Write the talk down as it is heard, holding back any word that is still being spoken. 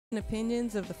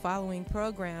Opinions of the following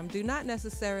program do not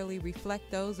necessarily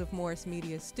reflect those of Morris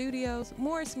Media Studios,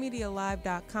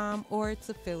 MorrisMediaLive.com, or its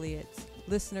affiliates.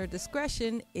 Listener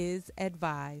discretion is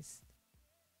advised.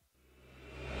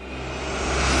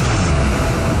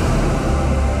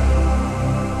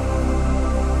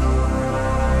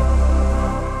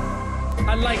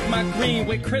 I like my green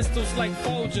with crystals like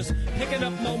Folgers, picking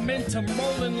up momentum,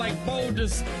 rolling like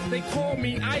boulders. They call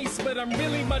me ice, but I'm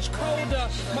really much colder.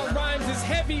 My rhymes is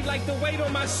heavy like the weight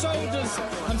on my shoulders.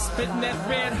 I'm spitting that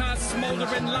red hot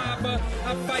smoldering lava.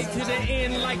 I fight to the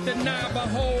end like the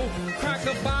Navajo. Crack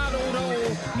a bottle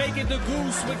though, make it the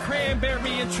goose with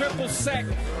cranberry and triple sec.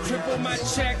 Triple my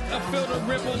check, I feel the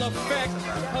ripple effect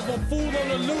of a fool on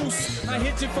the loose. I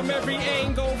hit you from every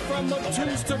angle, from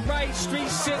obtuse to right. Street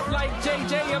shit like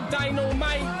JJ, I'm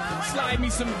dynamite. Slide me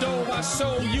some dough, I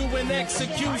show you an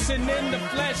execution in the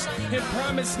flesh. And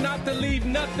promise not to leave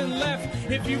nothing left.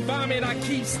 If you vomit, I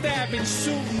keep stabbing,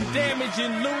 shooting,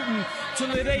 damaging, looting,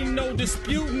 till it ain't no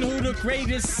disputing who the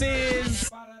greatest is.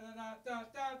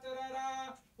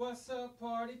 What's up,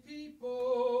 party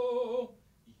people?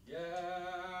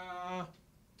 Yeah.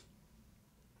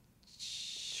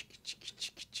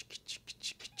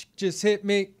 Just hit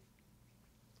me.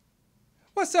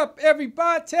 What's up,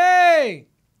 everybody?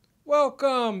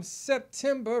 Welcome,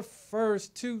 September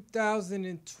 1st,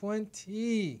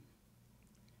 2020.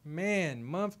 Man,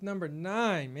 month number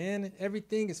 9, man.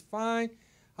 Everything is fine.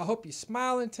 I hope you're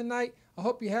smiling tonight. I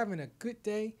hope you're having a good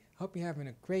day. I hope you're having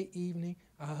a great evening.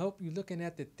 I hope you're looking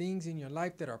at the things in your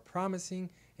life that are promising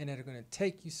and that are going to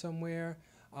take you somewhere.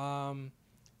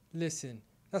 Listen,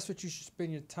 that's what you should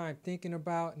spend your time thinking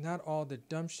about, not all the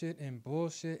dumb shit and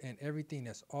bullshit and everything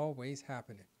that's always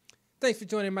happening. Thanks for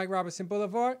joining Mike Robertson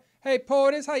Blvd. Hey,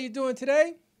 Poetess, how you doing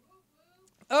today?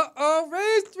 Uh-oh,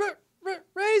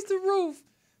 raise the roof.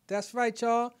 That's right,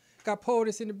 y'all. Got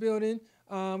Poetess in the building.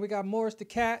 We got Morris the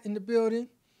cat in the building.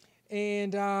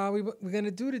 And we're going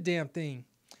to do the damn thing.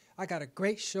 I got a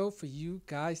great show for you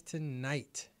guys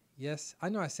tonight. Yes, I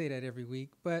know I say that every week,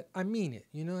 but I mean it.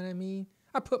 You know what I mean?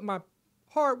 I put my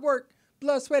hard work,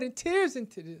 blood, sweat, and tears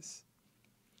into this.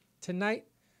 Tonight,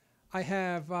 I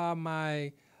have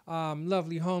my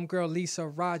lovely homegirl, Lisa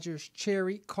Rogers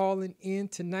Cherry, calling in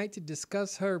tonight to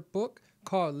discuss her book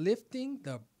called Lifting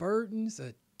the Burdens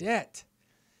of Debt.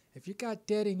 If you got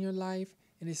debt in your life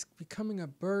and it's becoming a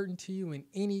burden to you in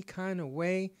any kind of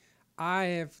way, I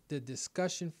have the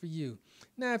discussion for you.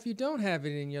 Now, if you don't have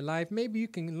it in your life, maybe you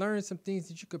can learn some things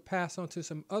that you could pass on to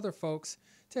some other folks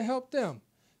to help them.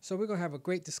 So we're going to have a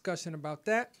great discussion about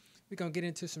that. We're going to get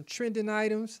into some trending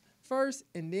items first,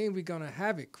 and then we're going to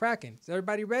have it cracking. Is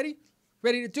everybody ready?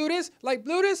 Ready to do this? Like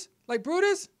Brutus? Like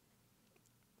Brutus?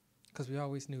 Because we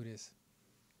always knew this.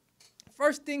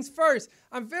 First things first,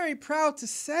 I'm very proud to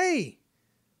say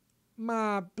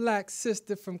my black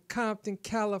sister from Compton,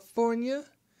 California,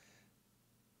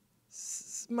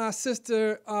 my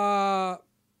sister,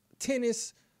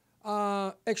 tennis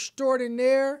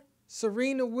extraordinaire,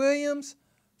 Serena Williams,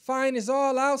 fine as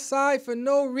all outside for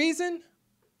no reason,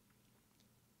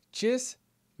 just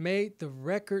made the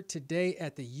record today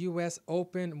at the U.S.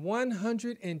 Open,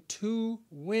 102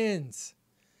 wins.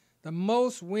 The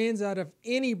most wins out of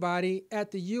anybody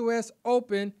at the U.S.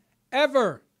 Open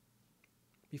ever.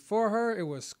 Before her, it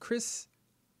was Chris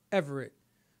Everett,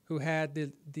 who had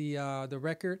the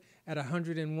record at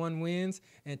 101 wins.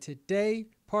 And today,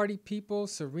 party people,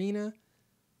 Serena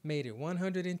made it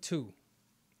 102.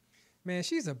 Man,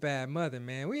 she's a bad mother,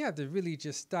 man. We have to really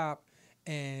just stop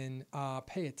and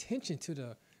pay attention to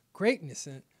the greatness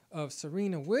of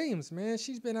Serena Williams, man.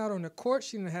 She's been out on the court.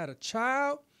 She done had a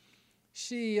child.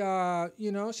 She,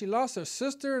 she lost her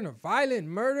sister in a violent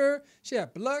murder. She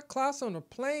had blood clots on the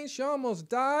plane. She almost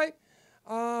died.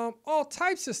 All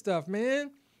types of stuff,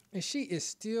 man. And she is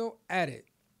still at it.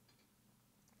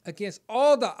 Against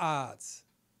all the odds,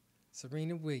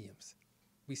 Serena Williams,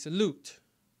 we salute.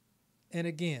 And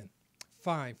again,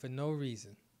 fine for no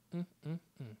reason.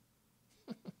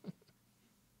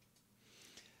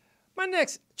 My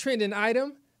next trending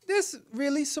item, this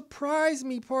really surprised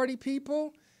me, party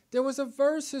people. There was a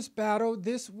versus battle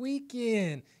this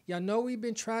weekend. Y'all know we've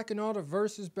been tracking all the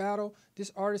versus battle,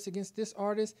 this artist against this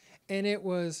artist. And it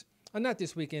was, not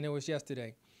this weekend, it was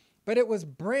yesterday. But it was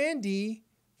Brandy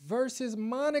versus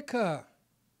Monica.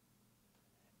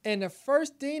 And the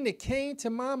first thing that came to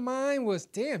my mind was,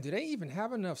 damn, do they even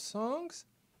have enough songs?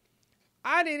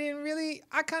 I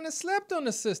kind of slept on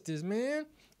the sisters, man.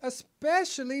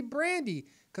 Especially Brandy.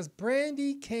 Because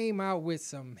Brandy came out with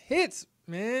some hits,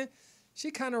 man. She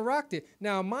kind of rocked it.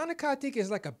 Now, Monica, I think, is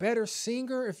like a better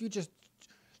singer if you just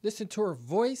listen to her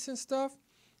voice and stuff.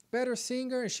 better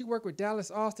singer, and she worked with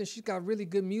Dallas Austin. She's got really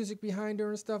good music behind her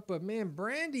and stuff. But man,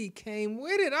 Blvd came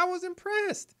with it. I was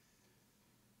impressed.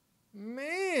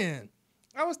 Man,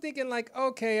 I was thinking like,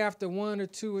 okay, after 1 or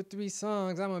 2 or 3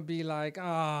 songs, I'm gonna be like,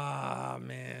 ah,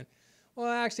 man. Well,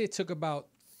 actually, it took about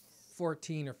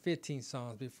 14 or 15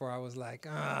 songs before I was like,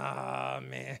 ah,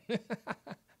 man.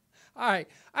 All right,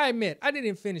 I admit, I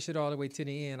didn't finish it all the way to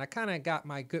the end. I kind of got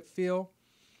my good feel,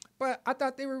 but I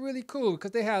thought they were really cool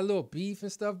because they had a little beef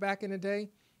and stuff back in the day.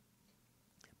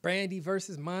 Blvd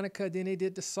versus Monica, then they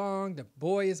did the song, The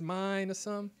Boy Is Mine or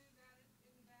something.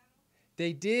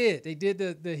 They did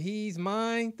the He's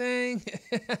Mine thing.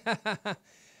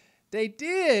 They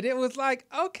did. It was like,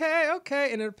 okay.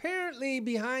 And apparently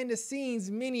behind the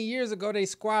scenes many years ago, they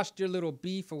squashed their little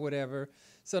beef or whatever.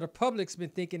 So the public's been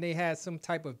thinking they had some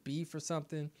type of beef or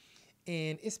something,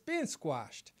 and it's been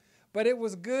squashed. But it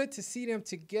was good to see them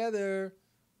together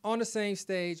on the same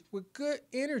stage with good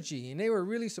energy, and they were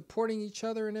really supporting each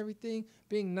other and everything,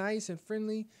 being nice and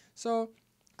friendly. So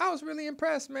I was really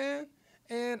impressed, man.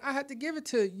 And I had to give it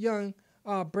to young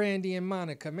Blvd and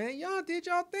Monica, man. Y'all did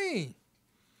y'all thing.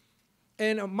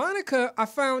 And Monica, I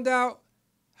found out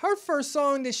her first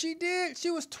song that she did,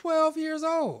 she was 12 years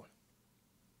old.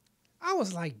 I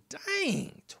was like,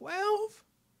 dang, 12?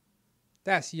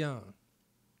 That's young.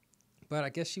 But I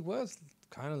guess she was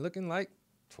kind of looking like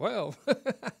 12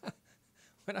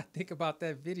 when I think about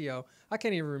that video. I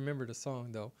can't even remember the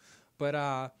song, though.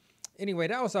 But anyway,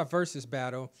 that was our versus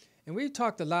battle. And we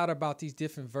talked a lot about these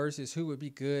different verses, who would be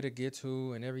good against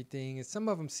who and everything. And some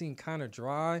of them seemed kind of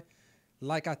dry,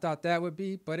 like I thought that would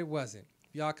be, but it wasn't.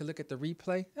 If y'all could look at the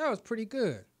replay, that was pretty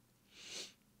good.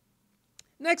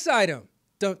 Next item.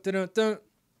 Dun, dun, dun, dun.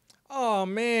 Oh,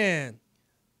 man.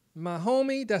 My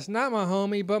homie, that's not my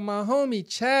homie, but my homie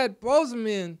Chad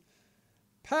Boseman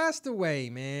passed away,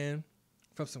 man,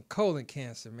 from some colon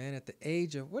cancer, man, at the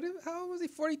age of, how old was he,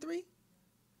 43?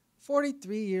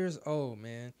 43 years old,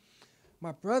 man.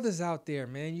 My brother's out there,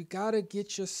 man. You got to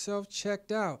get yourself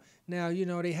checked out. Now, you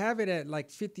know, they have it at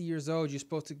like 50 years old. You're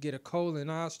supposed to get a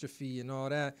colonoscopy and all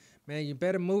that. Man, you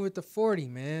better move it to 40,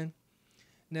 man.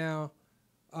 Now,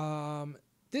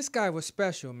 this guy was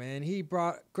special, man. He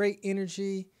brought great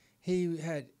energy. He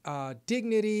had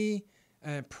dignity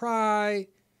and pride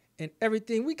and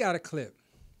everything. We got a clip.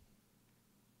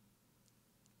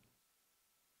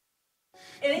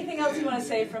 Anything else you want to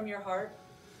say from your heart?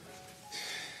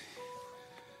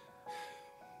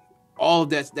 All of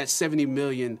that 70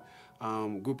 million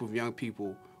group of young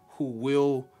people who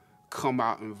will come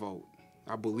out and vote.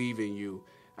 I believe in you.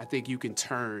 I think you can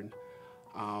turn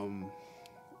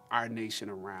our nation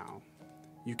around.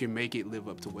 You can make it live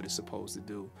up to what it's supposed to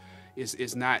do.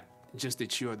 It's not just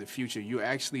that you're the future. You're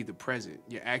actually the present.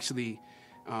 You're actually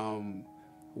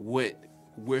what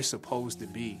we're supposed to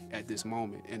be at this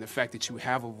moment. And the fact that you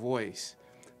have a voice,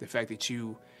 the fact that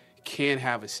you can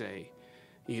have a say,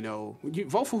 you know, you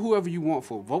vote for whoever you want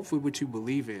for, vote for what you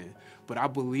believe in. But I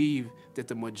believe that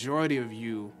the majority of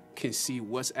you can see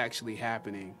what's actually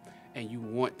happening and you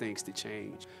want things to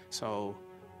change. So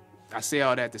I say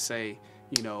all that to say,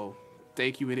 you know,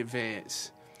 thank you in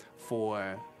advance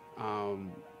for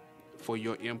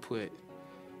your input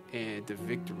and the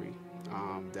victory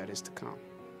that is to come.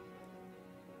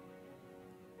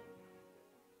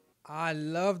 I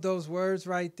love those words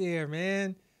right there,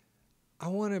 man. I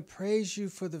want to praise you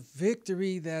for the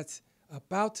victory that's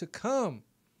about to come.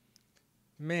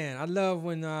 Man, I love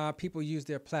when people use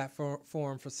their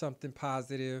platform for something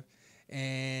positive.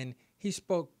 And he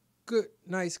spoke good,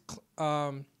 nice,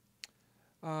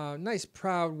 nice,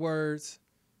 proud words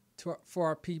for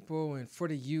our people and for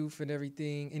the youth and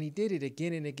everything. And he did it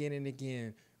again and again and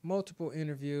again. Multiple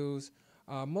interviews,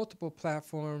 multiple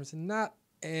platforms, not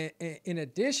in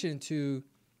addition to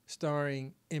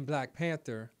starring in Black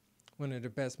Panther, one of the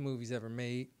best movies ever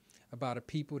made, about a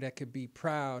people that could be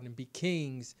proud and be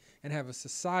kings and have a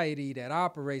society that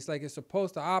operates like it's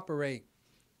supposed to operate.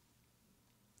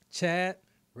 Chad,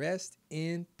 rest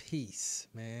in peace,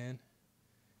 man.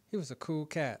 He was a cool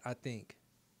cat, I think.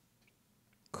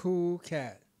 Cool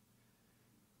cat.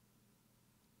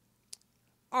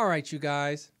 All right, you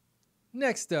guys.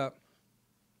 Next up,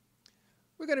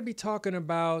 we're going to be talking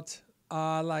about,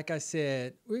 like I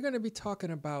said, we're going to be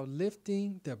talking about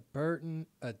lifting the burden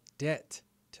of debt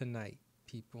tonight,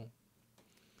 people.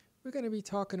 We're going to be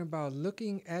talking about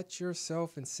looking at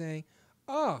yourself and saying,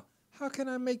 how can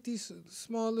I make these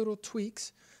small little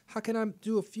tweaks? How can I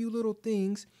do a few little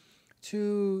things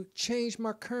to change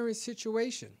my current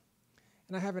situation?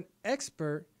 And I have an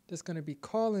expert that's going to be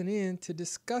calling in to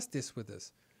discuss this with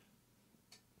us.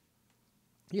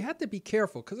 You have to be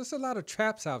careful because there's a lot of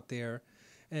traps out there.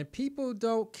 And people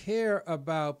don't care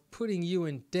about putting you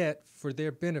in debt for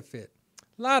their benefit.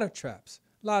 A lot of traps.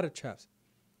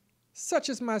 Such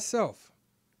as myself.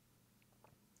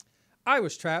 I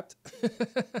was trapped.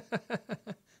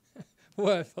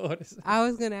 What? I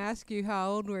was going to ask you,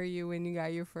 how old were you when you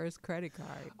got your first credit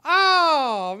card?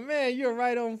 Oh, man, you're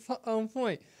right on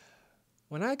point.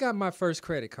 When I got my first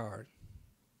credit card,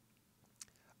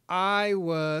 how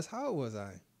old was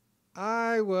I?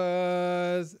 I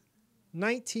was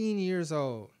 19 years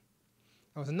old.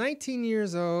 I was 19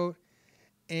 years old,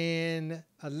 and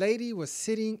a lady was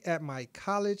sitting at my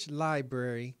college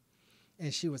library,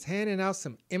 and she was handing out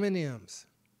some M&Ms.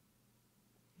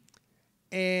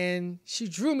 And she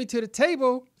drew me to the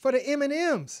table for the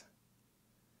M&Ms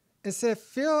and said,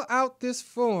 fill out this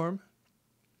form,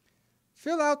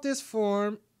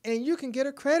 and you can get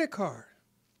a credit card.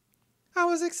 I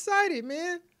was excited,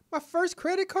 man. My first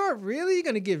credit card? Really? You're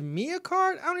going to give me a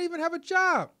card? I don't even have a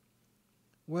job.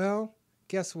 Well,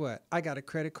 guess what? I got a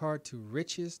credit card to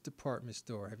Rich's department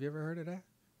store. Have you ever heard of that?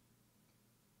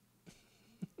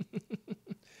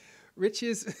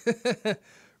 Rich's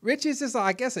is,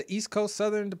 I guess, an East Coast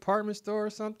Southern department store or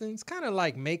something. It's kind of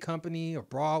like May Company or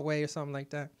Broadway or something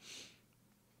like that.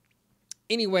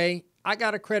 Anyway, I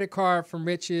got a credit card from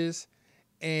Rich's,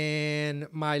 and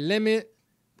my limit,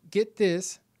 get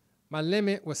this, my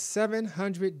limit was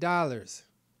 $700.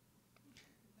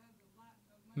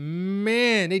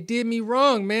 Man, they did me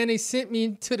wrong, man. They sent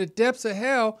me to the depths of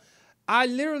hell. I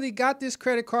literally got this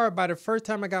credit card. By the first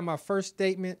time I got my first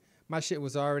statement, my shit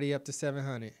was already up to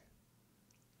 $700.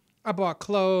 I bought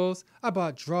clothes, I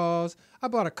bought drawers, I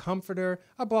bought a comforter,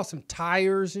 I bought some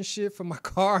tires and shit for my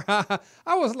car.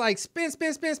 I was like, spin.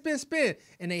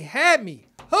 And they had me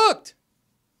hooked.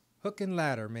 Hook and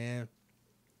ladder, man.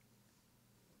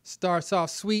 Starts off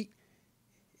sweet.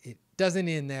 It doesn't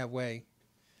end that way.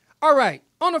 All right,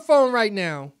 on the phone right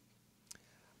now,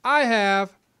 I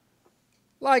have,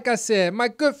 like I said, my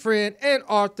good friend and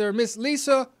author, Miss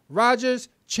Lisa Rogers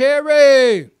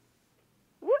Cherry.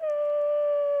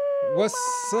 What's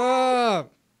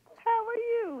up? How are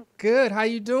you? Good. How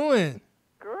you doing?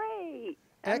 Great.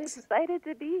 I'm excited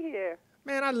to be here.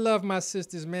 Man, I love my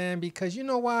sisters, man, because you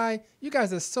know why? You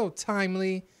guys are so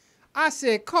timely. I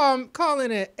said call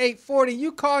in at 8:40.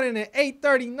 You called in at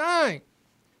 8:39.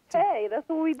 Hey, that's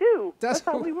what we do. That's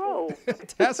how we roll.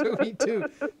 That's what we do.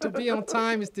 To be on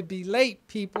time is to be late,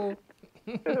 people.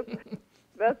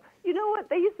 You know what?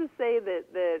 They used to say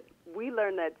that we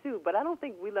learned that too, but I don't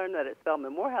think we learned that at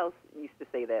Spelman. Morehouse used to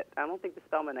say that. I don't think the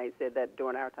Spelmanites said that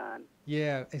during our time.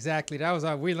 Yeah, exactly. That was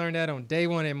we learned that on day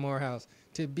one at Morehouse.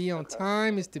 To be on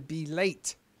time is to be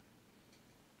late.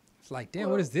 It's like,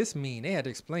 damn, what does this mean? They had to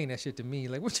explain that shit to me.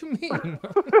 Like, what you mean?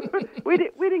 we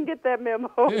didn't get that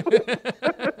memo.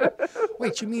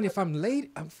 Wait, you mean if I'm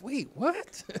late? Wait,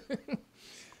 what?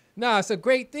 Nah, it's a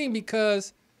great thing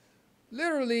because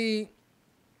literally,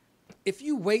 if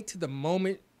you wait to the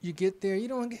moment you get there, you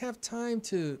don't have time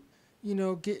to,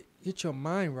 get your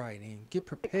mind right and get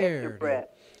prepared. Catch your breath.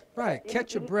 Right,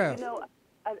 catch your breath. You know,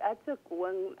 I took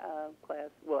one class.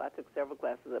 Well, I took several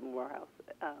classes at Morehouse,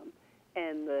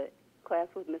 and the class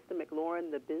was Mr.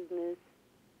 McLaurin, the business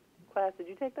class. Did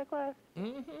you take that class?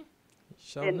 Mm-hmm.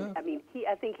 Sure And enough. I mean,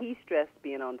 I think he stressed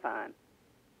being on time,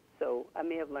 so I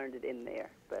may have learned it in there.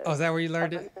 But Oh, is that where you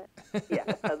learned it? Yeah.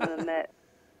 Other than that,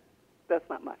 that's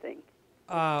not my thing.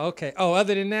 Okay. Oh,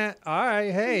 other than that, all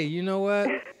right. Hey, you know what?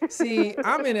 See,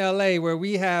 I'm in LA where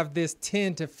we have this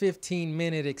 10 to 15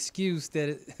 minute excuse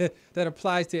that that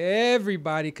applies to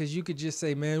everybody because you could just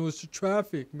say, man, it was the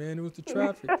traffic, man. It was the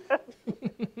traffic.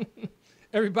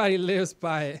 Everybody lives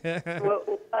by it. Well,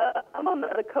 I'm on the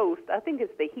other coast. I think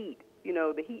it's the heat. You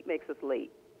know, the heat makes us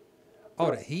late.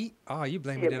 Oh, the heat? Oh, you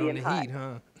blaming it on the hot. heat,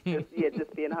 huh?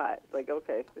 Just being hot. Like,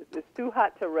 okay, it's too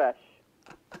hot to rush.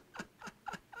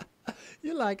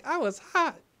 You're like, I was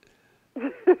hot.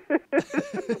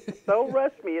 Don't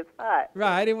rush me. It's hot.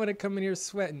 Right. I didn't want to come in here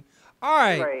sweating. All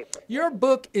right. Right. Your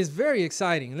book is very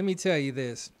exciting. Let me tell you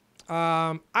this.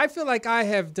 I feel like I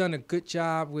have done a good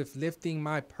job with lifting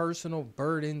my personal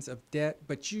burdens of debt,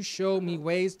 but you showed me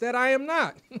ways that I am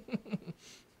not.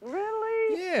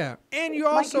 Really? Yeah. And you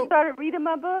Like also... you started reading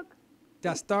my book? Did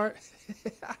I start?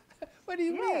 What do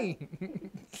you mean?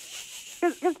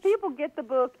 Because people get the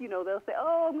book, they'll say,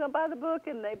 oh, I'm going to buy the book,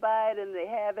 and they buy it, and they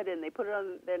have it, and they put it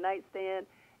on their nightstand,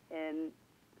 and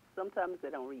sometimes they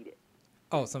don't read it.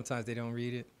 Oh, sometimes they don't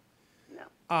read it? No.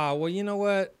 Well, you know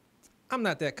what? I'm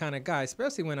not that kind of guy,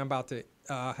 especially when I'm about to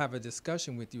have a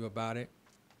discussion with you about it.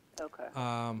 Okay.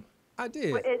 I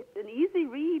did. Well, it's an easy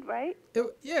read, right?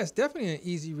 Yeah, it's definitely an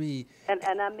easy read.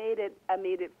 And I made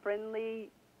it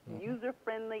friendly user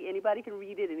friendly. Anybody can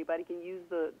read it. Anybody can use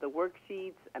the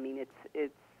worksheets. I mean,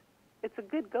 it's a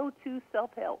good go-to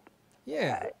self-help.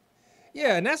 Yeah.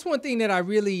 Yeah, and that's one thing that I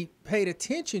really paid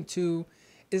attention to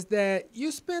is that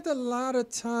you spent a lot of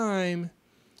time,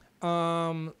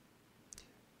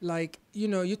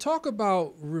 you talk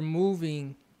about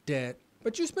removing debt,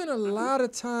 but you spend a lot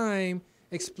of time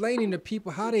explaining to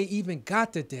people how they even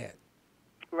got the debt.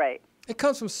 Right. It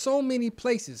comes from so many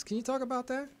places. Can you talk about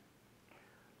that?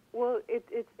 Well,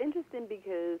 it's interesting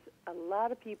because a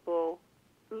lot of people,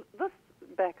 let's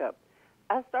back up.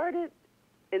 I started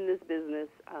in this business.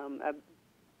 I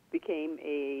became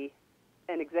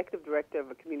an executive director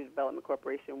of a community development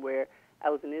corporation where I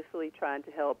was initially trying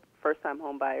to help first-time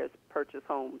home buyers purchase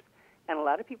homes. And a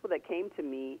lot of people that came to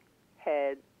me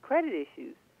had credit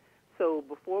issues. So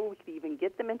before we could even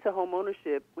get them into home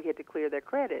ownership, we had to clear their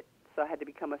credit. So I had to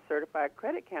become a certified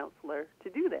credit counselor to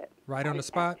do that. Right on the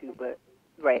spot?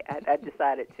 Right, I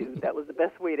decided to. That was the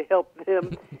best way to help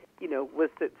them, was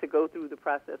to go through the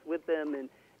process with them and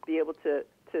be able to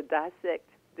dissect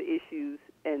the issues.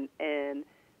 And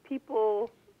people,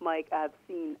 Mike, I've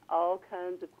seen all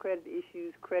kinds of credit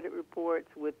issues, credit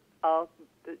reports with all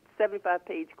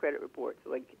 75-page credit reports,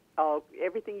 like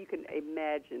everything you can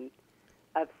imagine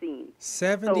I've seen.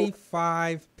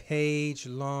 75-page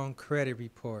long credit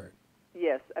report.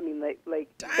 Yes, I mean like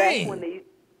Dang.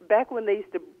 back when they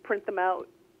used to print them out.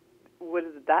 What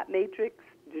is it, dot matrix?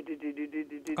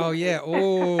 Oh yeah.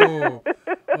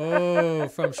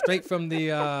 Straight from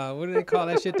the what do they call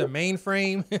that shit? The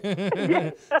mainframe.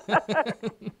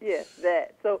 Yes,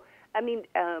 that. So I mean,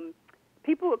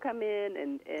 people would come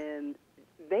in and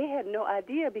they had no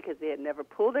idea because they had never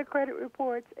pulled their credit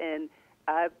reports. And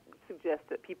I suggest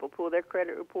that people pull their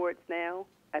credit reports now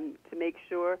and to make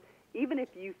sure, even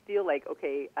if you feel like,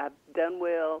 okay, I've done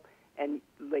well, and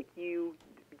like you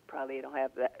probably don't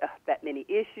have that many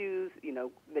issues,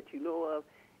 that you know of,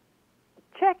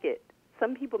 check it.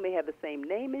 Some people may have the same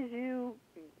name as you.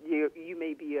 You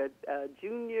may be a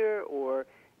junior or,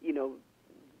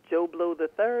 Joe Blow the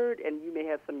Third, and you may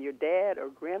have some of your dad or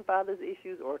grandfather's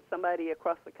issues, or somebody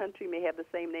across the country may have the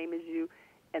same name as you,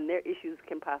 and their issues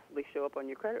can possibly show up on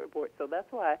your credit report. So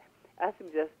that's why I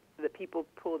suggest that people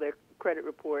pull their credit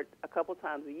report a couple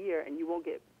times a year, and you won't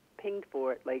get pinged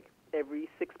for it like every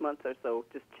 6 months or so.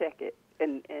 Just check it.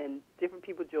 And different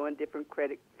people join different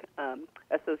credit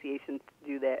associations to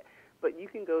do that. But you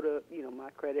can go to,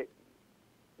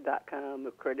 mycredit.com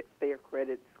or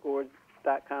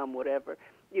faircreditscores.com, whatever.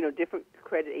 Different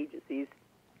credit agencies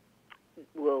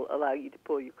will allow you to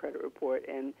pull your credit report,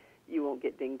 and you won't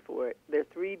get dinged for it. There are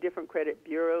 3 different credit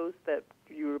bureaus that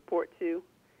you report to,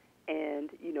 and,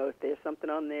 if there's something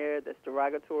on there that's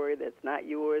derogatory, that's not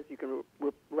yours, you can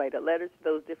write a letter to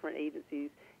those different agencies,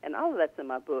 and all of that's in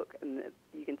my book. And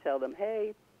you can tell them,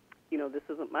 hey, this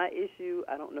isn't my issue,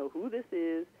 I don't know who this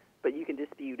is, but you can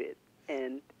dispute it.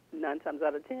 And 9 times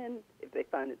out of 10, if they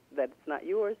find that it's not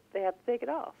yours, they have to take it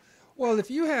off. Well,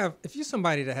 if you're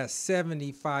somebody that has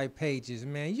 75 pages,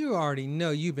 man, you already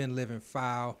know you've been living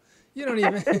foul. You don't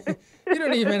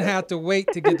even have to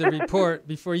wait to get the report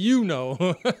before you know.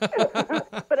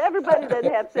 But everybody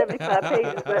doesn't have 75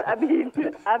 pages. But I mean,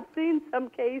 I've seen some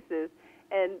cases,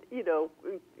 and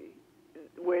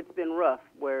where it's been rough,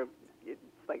 where it's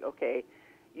like, okay,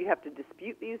 you have to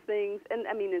dispute these things, and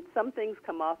I mean, and some things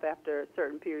come off after a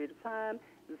certain period of time,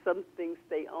 and some things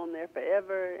stay on there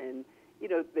forever, and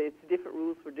it's different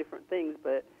rules for different things.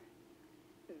 But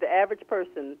the average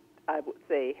person, I would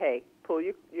say, hey, pull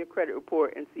your credit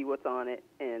report and see what's on it,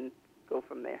 and go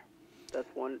from there. That's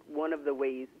one of the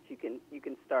ways that you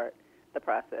can start the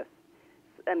process.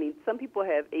 I mean, some people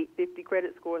have 850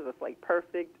 credit scores. That's like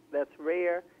perfect. That's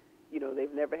rare.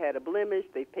 They've never had a blemish.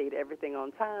 They've paid everything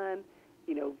on time.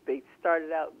 They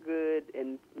started out good,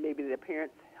 and maybe their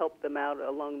parents helped them out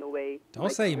along the way.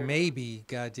 Don't say maybe,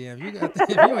 goddamn.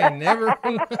 If you ain't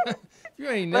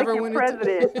never like went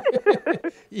president.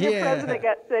 Yeah. Your president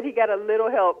said he got a little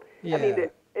help. Yeah. I mean,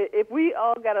 if we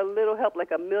all got a little help, like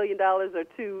 $1 million or $2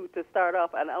 to start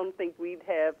off, I don't think we'd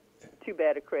have too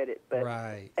bad a credit. But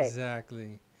right, hey.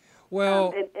 exactly.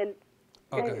 Well,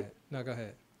 go ahead. No, go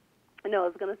ahead. No, I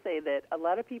was going to say that a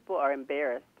lot of people are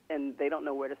embarrassed, and they don't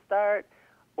know where to start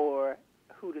or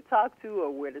who to talk to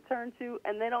or where to turn to,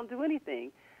 and they don't do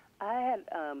anything. I had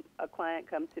a client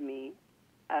come to me,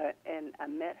 and I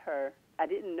met her. I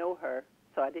didn't know her,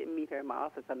 so I didn't meet her in my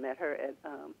office. I met her at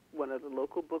one of the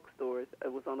local bookstores.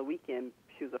 It was on the weekend.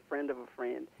 She was a friend of a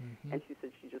friend, and she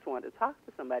said she just wanted to talk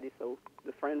to somebody, so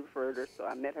the friend referred her, so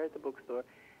I met her at the bookstore.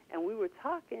 And we were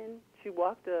talking. She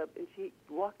walked up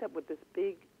with this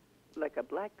big like a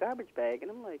black garbage bag.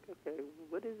 And I'm like, okay,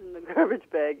 what is in the garbage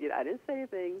bag? You know, I didn't say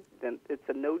anything. Then it's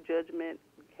a no judgment.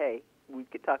 Hey, we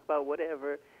could talk about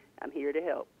whatever. I'm here to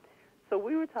help. So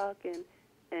we were talking,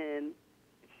 and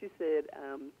she said,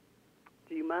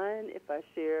 do you mind if I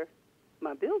share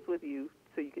my bills with you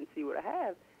so you can see what I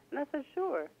have? And I said,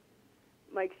 sure.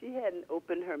 Mike, she hadn't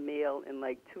opened her mail in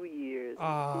like 2 years.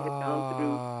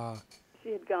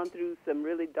 She had gone through some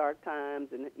really dark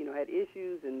times and, you know, had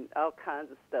issues and all kinds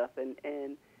of stuff.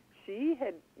 And she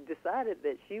had decided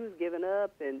that she was giving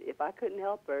up, and if I couldn't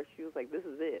help her, she was like, this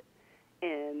is it.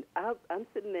 And I'm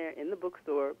sitting there in the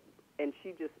bookstore, and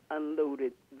she just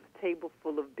unloaded the table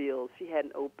full of bills she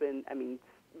hadn't opened. I mean,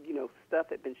 you know, stuff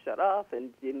had been shut off,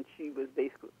 and she was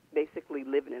basically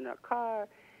living in her car.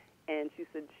 And she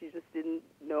said she just didn't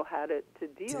know how to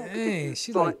deal. Dang,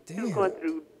 she was going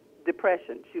through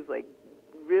depression. She was like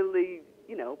really,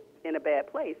 you know, in a bad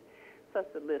place. So I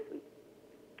said, listen,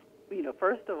 you know,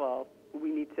 first of all, we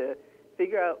need to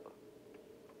figure out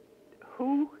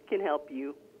who can help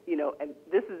you, you know, and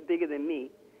this is bigger than me.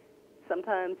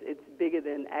 Sometimes it's bigger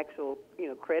than actual, you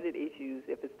know, credit issues.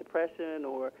 If it's depression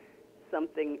or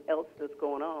something else that's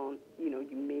going on, you know,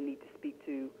 you may need to speak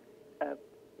to a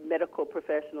medical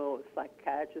professional,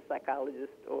 psychiatrist,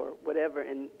 psychologist, or whatever,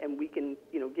 and we can,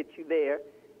 you know, get you there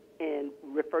and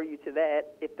refer you to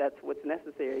that if that's what's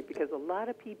necessary. Because a lot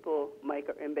of people, Mike,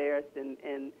 are embarrassed,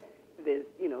 and there's,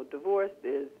 you know, divorce,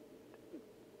 there's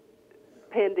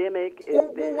pandemic.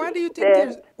 Well, why do you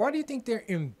think they're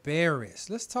embarrassed?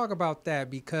 Let's talk about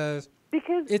that because they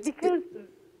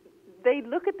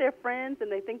look at their friends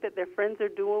and they think that their friends are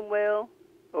doing well,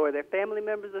 or their family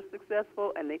members are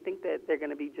successful, and they think that they're going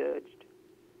to be judged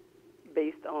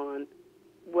based on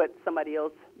what somebody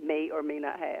else may or may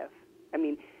not have. I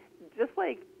mean, just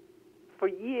like for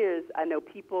years, I know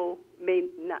people may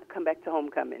not come back to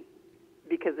homecoming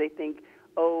because they think,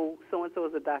 oh, so-and-so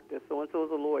is a doctor, so-and-so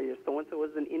is a lawyer, so-and-so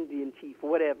is an Indian chief,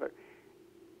 whatever.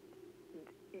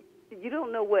 You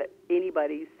don't know what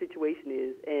anybody's situation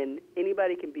is, and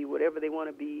anybody can be whatever they want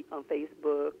to be on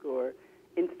Facebook or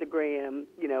Instagram,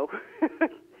 you know,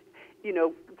 you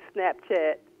know,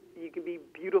 Snapchat. You can be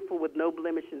beautiful with no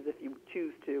blemishes if you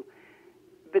choose to.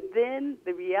 But then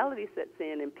the reality sets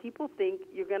in, and people think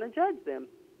you're going to judge them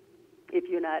if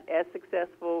you're not as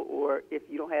successful, or if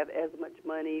you don't have as much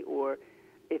money, or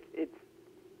if it's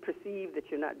perceived that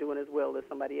you're not doing as well as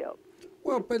somebody else.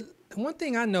 Well, but one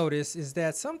thing I notice is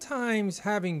that sometimes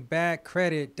having bad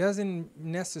credit doesn't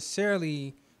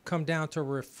necessarily come down to a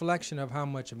reflection of how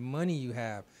much money you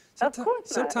have.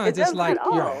 Sometimes it's like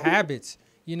your habits.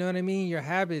 You know what I mean? Your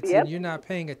habits, and you're not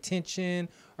paying attention,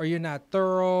 or you're not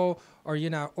thorough, or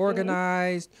you're not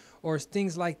organized, or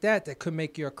things like that could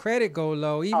make your credit go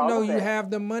low, even though you have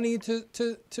the money to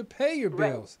pay your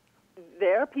bills.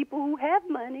 There are people who have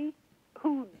money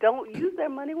who don't use their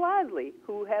money wisely,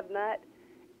 who have not,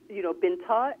 you know, been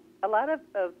taught. A lot of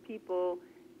people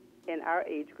in our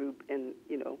age group, and,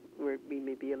 you know, we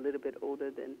may be a little bit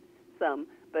older than some,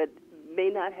 but may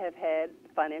not have had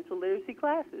financial literacy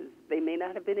classes. They may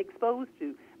not have been exposed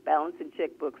to balancing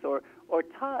checkbooks, or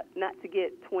taught not to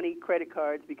get 20 credit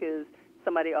cards because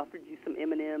somebody offered you some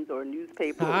M&Ms or a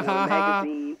newspaper or a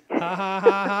magazine.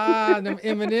 Them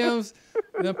M&Ms,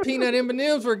 the peanut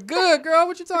M&Ms were good, girl.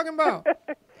 What you talking about?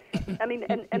 I mean,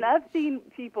 and I've seen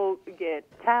people get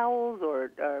towels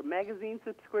or magazine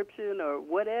subscription or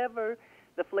whatever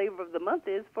the flavor of the month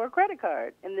is for a credit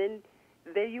card. And then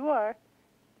there you are.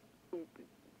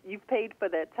 You've paid for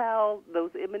that towel,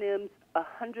 those M&Ms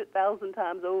 100,000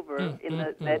 times over in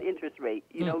that interest rate.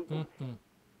 You know,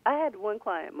 I had one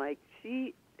client, Mike.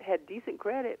 She had decent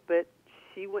credit, but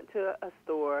she went to a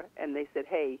store and they said,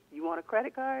 hey, you want a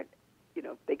credit card? You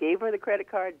know, they gave her the credit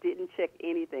card, didn't check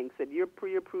anything, said, you're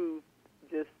pre-approved,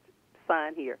 just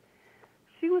sign here.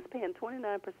 She was paying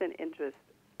 29% interest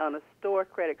on a store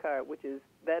credit card,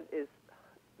 that is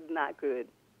not good.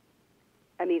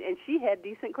 I mean, and she had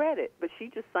decent credit, but she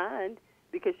just signed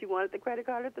because she wanted the credit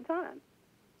card at the time.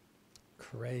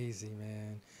 Crazy,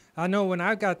 man. I know when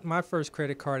I got my first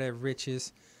credit card at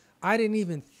Riches, I didn't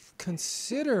even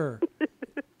consider,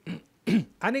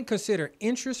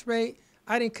 interest rate.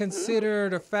 I didn't consider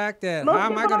the fact that most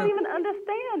people don't even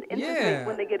understand interest rate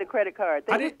when they get a credit card.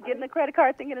 They're just getting a credit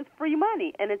card thinking it's free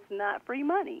money, and it's not free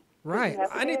money. Right.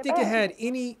 I didn't think it had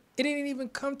any, it didn't even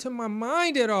come to my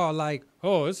mind at all. Like,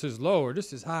 oh, this is low or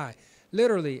this is high.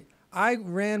 Literally, I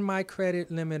ran my credit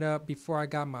limit up before I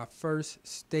got my first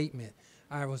statement.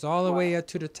 I was all the way up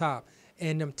to the top.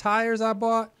 And them tires I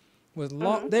bought,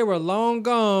 they were long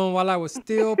gone while I was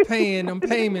still paying them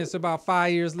payments about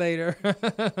 5 years later.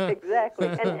 Exactly.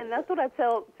 And that's what I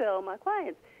tell my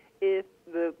clients. if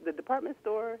the department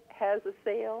store has a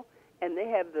sale and they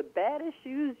have the baddest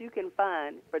shoes you can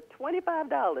find for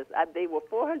 $25, they were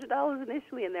 $400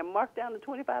 initially and they're marked down to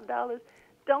 $25,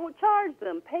 don't charge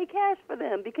them. Pay cash for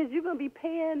them because you're going to be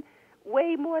paying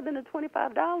way more than the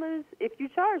 $25 if you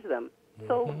charge them.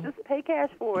 So just pay cash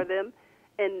for them.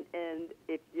 And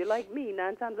if you're like me,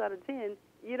 9 times out of 10,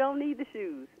 you don't need the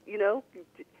shoes. You know,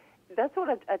 that's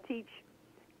what I teach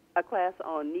a class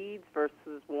on, needs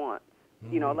versus wants.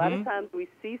 You know, a lot of times we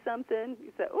see something,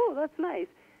 you say, "Oh, that's nice,"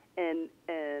 and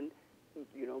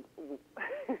you know,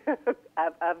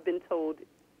 I've been told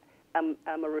I'm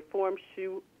a reformed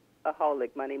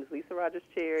shoe-aholic. My name is Lisa Rogers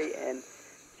Cherry, and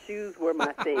shoes were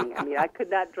my thing. I mean, I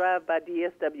could not drive by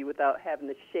DSW without having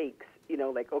the shakes. You know,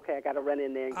 like, okay, I got to run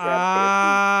in there and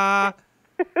grab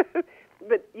a pair of shoes.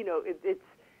 But you know,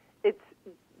 it's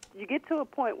you get to a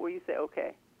point where you say,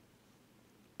 okay,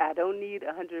 I don't need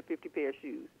 150 pair of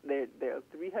shoes. There are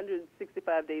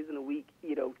 365 days in a week.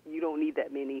 You know, you don't need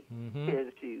that many pairs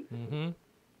of shoes.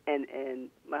 And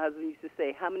my husband used to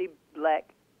say, how many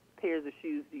black pairs of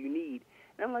shoes do you need?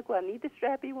 And I'm like, well, I need the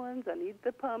strappy ones. I need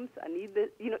the pumps. I need the,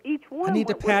 you know, each one. I need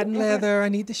the patent leather. I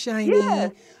need the shiny. Yeah.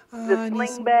 The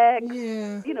sling back.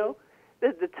 Yeah. You know,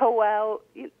 the toe out.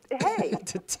 Hey.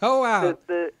 The toe out.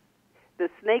 The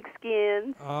snake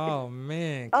skins. Oh,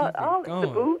 man. All going. the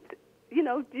boots. You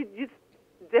know, just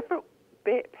different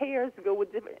pairs go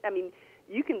with different. I mean,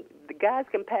 the guys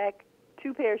can pack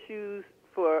 2 pair of shoes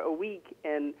for a week,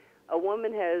 and a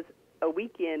woman has a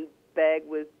weekend bag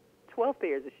with 12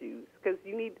 pairs of shoes because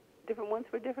you need different ones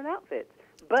for different outfits.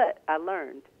 But I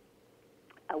learned.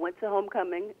 I went to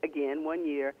homecoming again one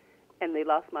year, and they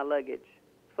lost my luggage.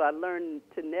 So I learned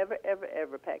to never, ever,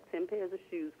 ever pack 10 pairs of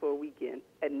shoes for a weekend,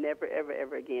 and never, ever,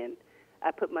 ever again.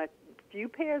 I put my few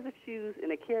pairs of shoes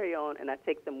in a carry-on, and I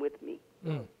take them with me.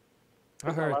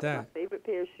 I heard lost that. My favorite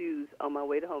pair of shoes on my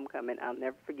way to homecoming. I'll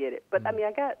never forget it. But I mean,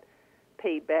 I got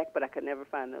paid back, but I could never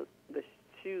find the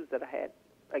shoes that I had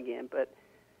again. But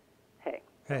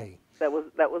hey, that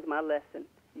was my lesson.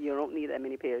 You don't need that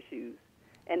many pair of shoes.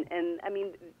 And I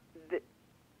mean,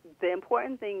 the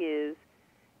important thing is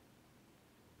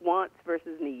wants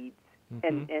versus needs.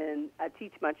 And I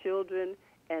teach my children,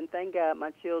 and thank God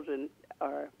my children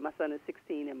my son is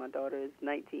 16 and my daughter is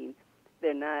 19.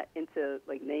 They're not into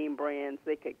like name brands.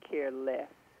 They could care less.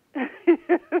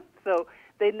 So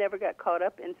they never got caught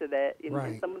up into that.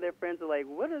 And some of their friends are like,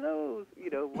 what are those? You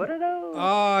know, what are those?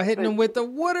 Oh, hitting them with the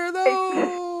what are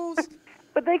those?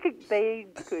 But they could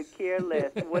care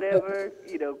less. Whatever,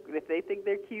 you know, if they think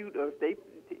they're cute or if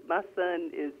my son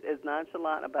is as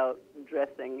nonchalant about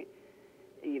dressing.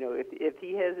 You know, if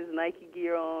he has his Nike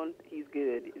gear on, he's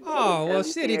good. Oh, well,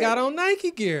 shit, he got on Nike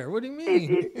gear. What do you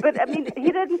mean? But, I mean,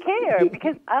 he doesn't care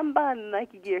because I'm buying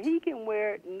Nike gear. He can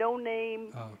wear no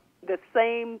name, the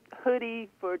same hoodie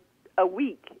for a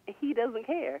week. He doesn't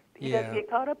care. He doesn't get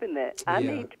caught up in that. I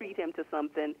may treat him to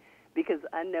something because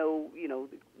I know, you know,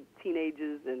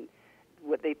 teenagers and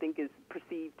what they think is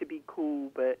perceived to be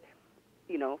cool, but,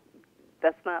 you know,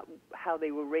 that's not how they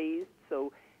were raised,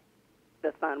 so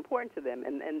that's not important to them.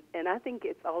 And I think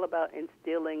it's all about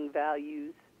instilling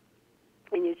values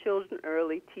in your children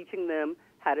early, teaching them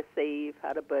how to save,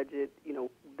 how to budget, you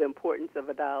know, the importance of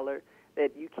 $1,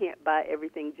 that you can't buy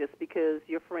everything just because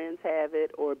your friends have it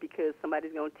or because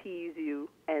somebody's going to tease you.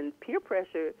 And peer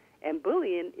pressure and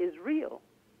bullying is real,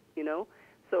 you know.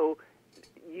 So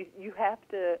you have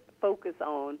to focus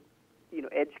on, you know,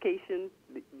 education.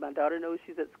 My daughter knows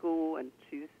she's at school and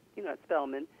she's, you know, at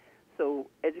Spelman. So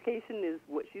education is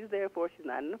what she's there for. She's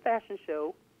not in a fashion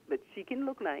show, but she can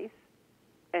look nice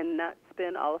and not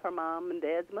spend all of her mom and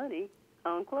dad's money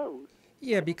on clothes.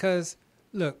 Yeah, because,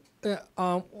 look,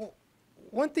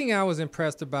 one thing I was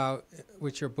impressed about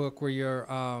with your book were your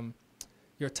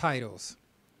titles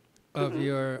of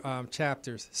your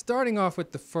chapters. Starting off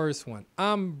with the first one,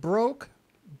 I'm broke,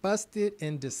 busted,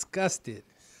 and disgusted.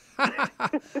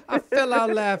 I fell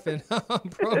out laughing. I'm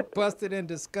broke, busted, and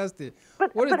disgusted.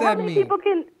 What does that mean? How many people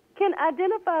can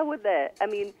identify with that? I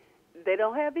mean, they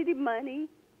don't have any money.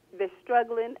 They're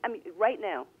struggling. I mean, right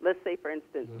now, let's say, for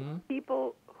instance,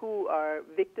 people who are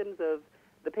victims of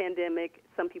the pandemic,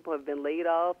 some people have been laid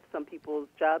off, some people's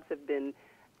jobs have been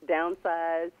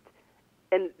downsized,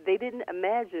 and they didn't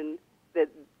imagine that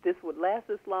this would last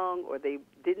this long, or they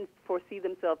didn't foresee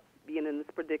themselves being in this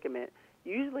predicament.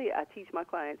 Usually I teach my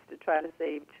clients to try to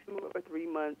save 2 or 3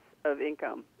 months of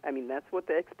income. I mean, that's what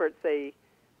the experts say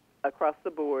across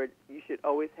the board. You should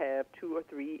always have 2 or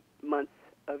 3 months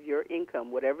of your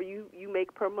income. Whatever you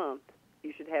make per month,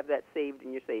 you should have that saved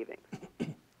in your savings.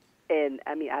 And,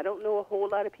 I mean, I don't know a whole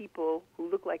lot of people who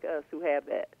look like us who have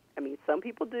that. I I mean, some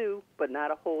people do, but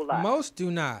not a whole lot. Most do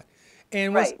not.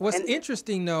 And Right. what's And-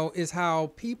 interesting, though, is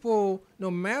how people, no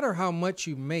matter how much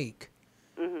you make,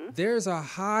 there's a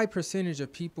high percentage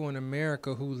of people in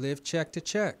America who live check to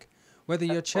check. Whether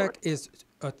your check is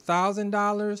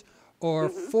 $1,000 or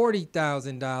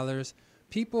 $40,000,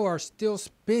 people are still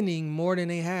spending more than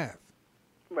they have.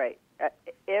 Right.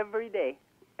 Every day.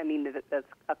 I mean, that's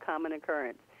a common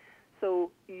occurrence.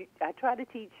 So I try to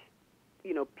teach,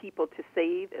 people to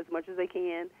save as much as they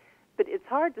can, but it's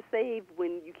hard to save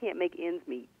when you can't make ends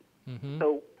meet.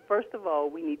 So first of all,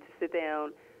 we need to sit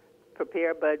down,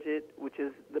 prepare a budget, which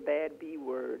is the bad B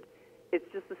word. It's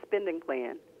just a spending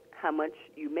plan. How much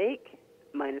you make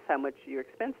minus how much your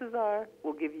expenses are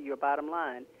will give you your bottom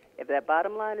line. If that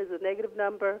bottom line is a negative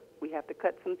number, we have to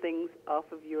cut some things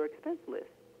off of your expense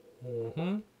list.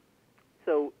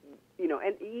 So,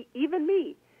 and even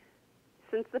me,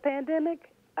 since the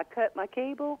pandemic, I cut my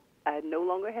cable. I no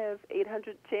longer have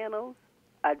 800 channels.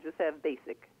 I just have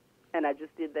basic. And I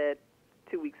just did that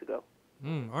 2 weeks ago.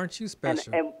 Aren't you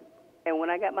special? And when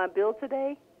I got my bill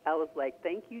today, I was like,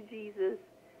 thank you, Jesus,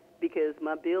 because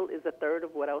my bill is a third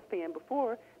of what I was paying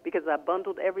before because I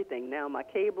bundled everything. Now my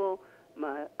cable,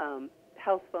 my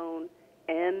house phone,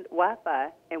 and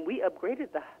Wi-Fi, and we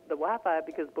upgraded the Wi-Fi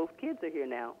because both kids are here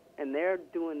now, and they're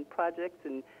doing projects,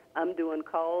 and I'm doing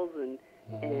calls and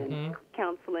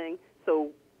counseling.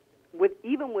 So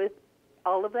even with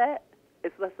all of that,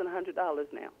 it's less than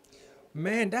 $100 now.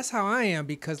 Man, that's how I am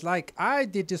because, I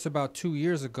did this about 2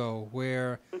 years ago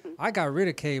where I got rid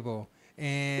of cable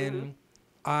and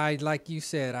I, like you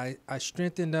said, I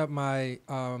strengthened up my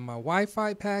my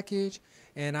Wi-Fi package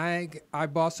and I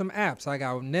bought some apps. I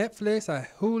got Netflix,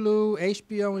 Hulu,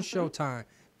 HBO, and Showtime.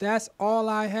 That's all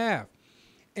I have.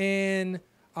 And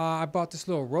I bought this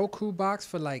little Roku box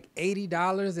for like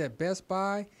 $80 at Best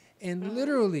Buy. And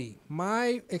literally,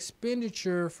 my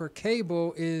expenditure for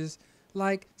cable is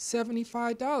like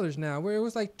 $75 now, where it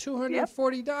was like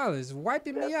 $240,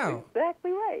 wiping me out.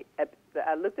 Exactly right.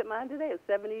 I looked at mine today. It's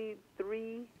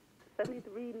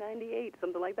 $73.98,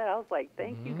 something like that. I was like,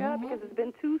 thank you, God, because it's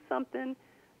been $2-something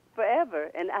forever.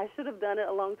 And I should have done it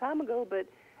a long time ago, but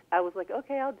I was like,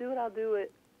 okay, I'll do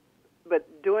it. But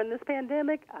during this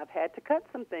pandemic, I've had to cut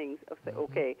some things. I've said,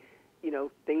 okay,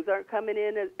 things aren't coming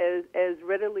in as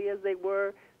readily as they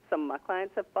were. Some of my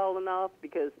clients have fallen off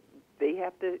because they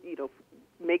have to,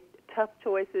 make tough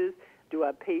choices. Do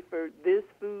I pay for this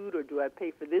food or do I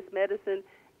pay for this medicine?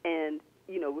 And,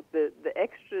 the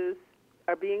extras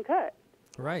are being cut.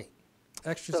 Right.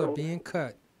 Extras are being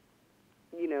cut.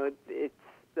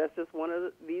 That's just one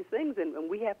of these things. And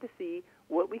we have to see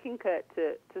what we can cut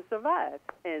to survive.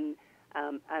 And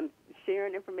I'm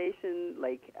sharing information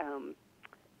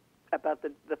about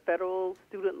the federal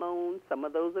student loans. Some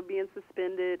of those are being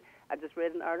suspended. I just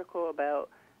read an article about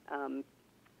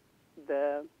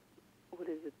the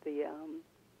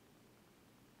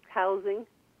housing.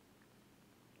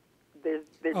 There's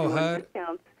doing HUD.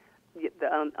 discounts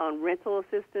on rental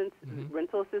assistance.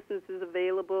 Rental assistance is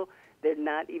available. They're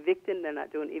not evicting. They're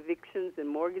not doing evictions and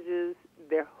mortgages.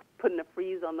 They're putting a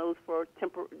freeze on those for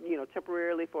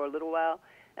temporarily for a little while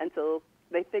until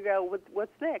they figure out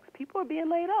what's next. People are being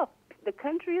laid off. The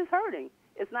country is hurting.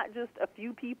 It's not just a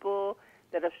few people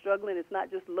that are struggling. It's not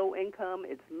just low income.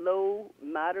 It's low,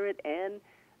 moderate, and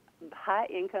high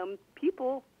income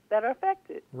people that are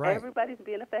affected. Right. Everybody's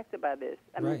being affected by this.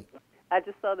 I mean, I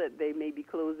just saw that they may be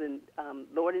closing.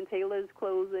 Lord & Taylor's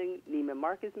closing. Neiman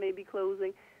Marcus may be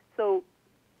closing. So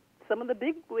some of the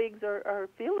big wigs are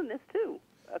feeling this too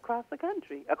across the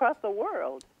country, across the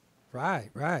world.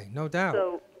 Right, no doubt.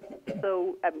 So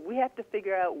we have to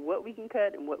figure out what we can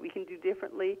cut and what we can do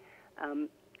differently.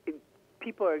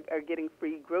 People are getting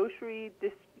free grocery,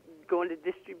 going to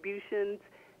distributions.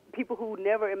 People who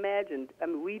never imagined. I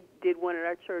mean, we did one at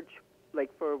our church,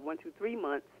 for 3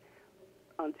 months.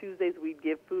 On Tuesdays, we'd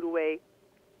give food away.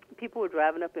 People were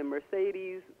driving up in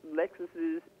Mercedes,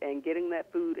 Lexuses, and getting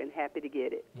that food and happy to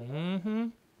get it.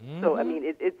 So, I mean,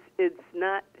 it's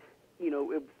not,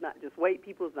 it's not just white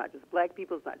people, it's not just black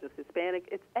people, it's not just Hispanic,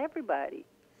 it's everybody.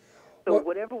 So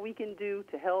whatever we can do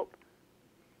to help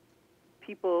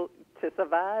people to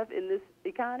survive in this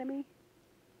economy,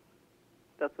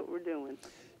 that's what we're doing.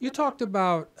 You talked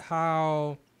about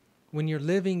how when you're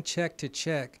living check to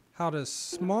check, how the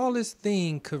smallest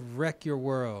thing could wreck your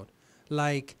world,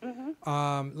 like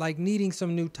needing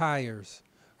some new tires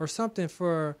or something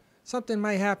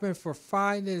might happen for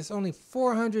it's only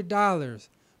 $400,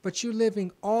 but you're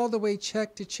living all the way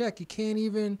check to check. You can't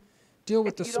even deal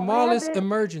with the smallest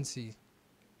emergency.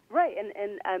 Right,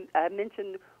 and I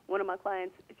mentioned one of my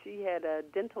clients. She had a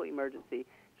dental emergency.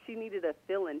 she needed a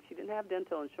fill-in. She didn't have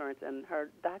dental insurance, and her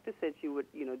doctor said she would,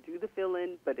 do the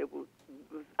fill-in, but it was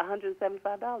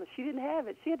 $175. She didn't have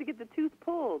it. She had to get the tooth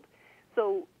pulled.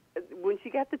 So when she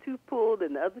got the tooth pulled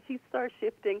and the other teeth started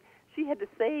shifting, she had to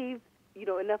save,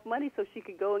 enough money so she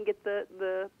could go and get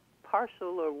the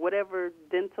partial or whatever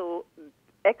dental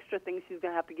extra things she's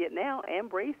going to have to get now, and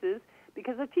braces,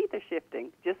 because her teeth are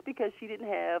shifting, just because she didn't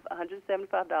have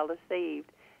 $175 saved.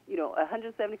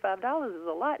 $175 is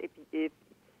a lot if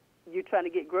you're trying to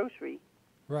get grocery.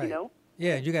 Right.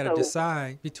 Yeah, you got to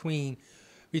decide between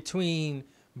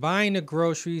buying the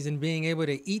groceries and being able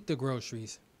to eat the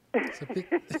groceries. It's a big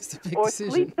or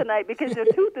decision. Sleep tonight because your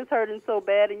tooth is hurting so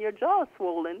bad and your jaw's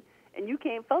swollen and you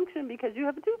can't function because you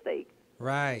have a toothache.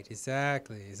 Right.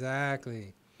 Exactly.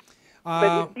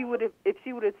 But if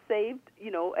she would have saved,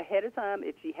 ahead of time,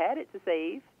 if she had it to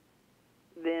save,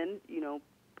 then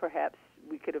perhaps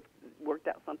we could have worked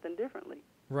out something differently.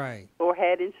 Right. Or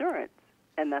had insurance,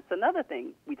 and that's another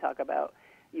thing we talk about.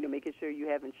 Making sure you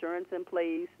have insurance in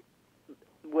place,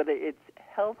 whether it's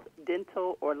health,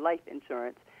 dental, or life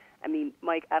insurance. I mean,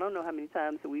 Mike, I don't know how many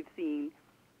times that we've seen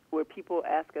where people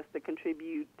ask us to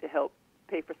contribute to help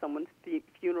pay for someone's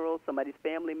funeral, somebody's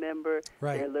family member.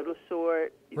 Right. They're a little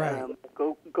short. Right.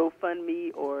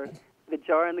 GoFundMe or the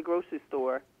jar in the grocery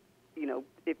store.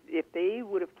 If they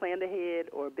would have planned ahead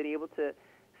or been able to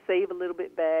save a little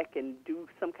bit back and do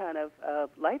some kind of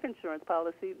life insurance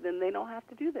policy, then they don't have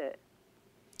to do that.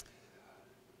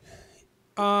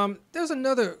 There's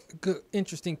another good,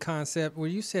 interesting concept where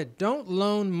you said don't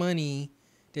loan money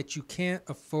that you can't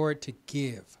afford to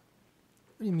give.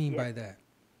 What do you mean by that?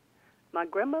 My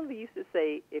grandmother used to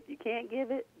say, if you can't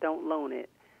give it, don't loan it.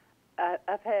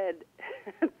 I've had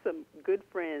some good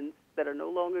friends that are no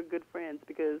longer good friends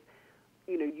because,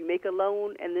 you make a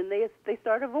loan and then they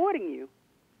start avoiding you.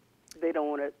 They don't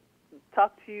want to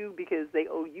talk to you because they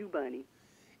owe you money.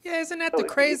 Yeah, isn't that the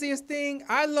craziest thing?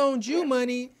 I loaned you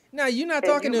money. Now you're not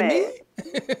talking to mad. me.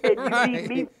 And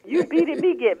Right. you beat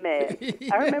me get mad.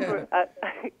 Yeah. I remember I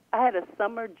had a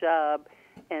summer job,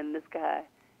 and this guy,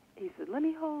 he said, let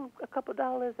me hold a couple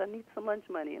dollars. I need some lunch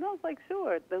money. And I was like,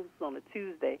 sure. This was on a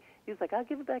Tuesday. He was like, I'll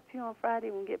give it back to you on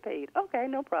Friday when we get paid. Okay,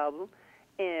 no problem.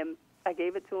 And I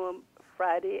gave it to him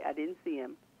Friday. I didn't see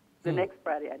him. The next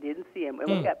Friday, I didn't see him. And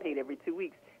we got paid every 2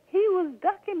 weeks. He was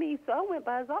ducking me, so I went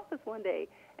by his office one day,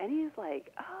 and he's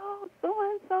like, oh,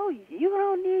 so-and-so, you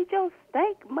don't need your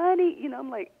stank money. I'm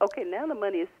like, okay, now the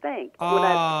money is stank. When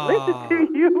I listened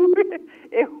to you,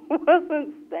 it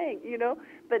wasn't stank,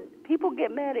 But people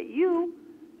get mad at you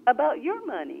about your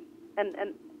money. And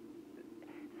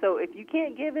so if you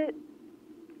can't give it,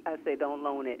 I say don't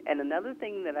loan it. And another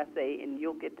thing that I say, and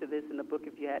you'll get to this in the book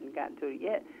if you hadn't gotten to it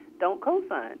yet, don't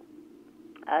co-sign.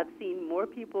 I've seen more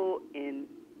people in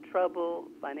trouble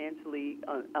financially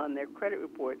on their credit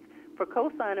reports for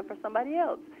co-signing for somebody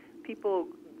else. People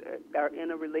are in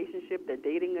a relationship, they're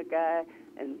dating a guy,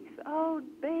 and you say, oh,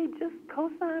 babe, just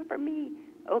co-sign for me.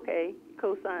 Okay,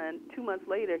 co-sign. 2 months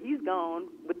later, he's gone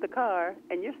with the car,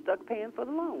 and you're stuck paying for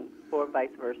the loan, or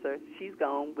vice versa. She's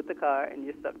gone with the car, and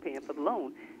you're stuck paying for the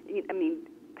loan. I mean,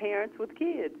 parents with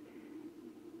kids.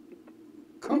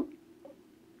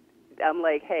 I'm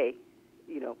like, hey,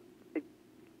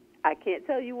 I can't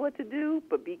tell you what to do,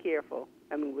 but be careful.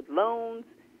 I mean, with loans,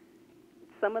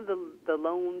 some of the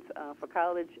loans for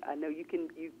college, I know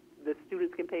the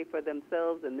students can pay for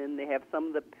themselves, and then they have some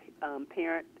of the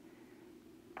parent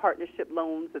partnership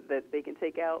loans that they can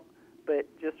take out. But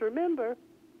just remember,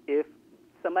 if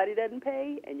somebody doesn't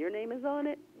pay and your name is on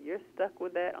it, you're stuck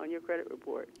with that on your credit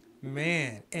report.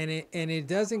 Man, and it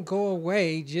doesn't go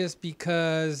away just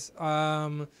because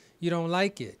you don't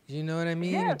like it. You know what I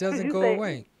mean? Yeah, it doesn't go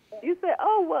away. You say,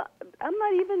 oh, well, I'm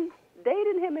not even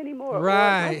dating him anymore.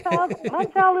 Right. Or my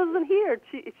child isn't here.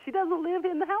 She doesn't live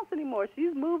in the house anymore.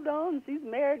 She's moved on. She's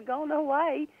married, gone to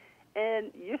Hawaii,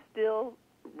 and you're still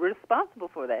responsible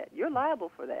for that. You're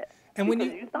liable for that because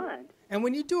you signed. And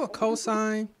when you do a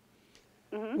cosign,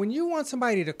 when you want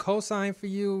somebody to cosign for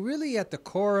you, really at the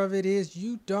core of it is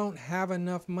you don't have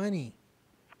enough money.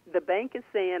 The bank is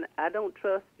saying, I don't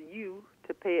trust you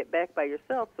to pay it back by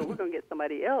yourself, so we're going to get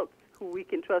somebody else who we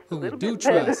can trust a little bit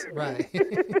better. Trust, right.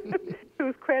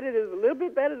 Whose credit is a little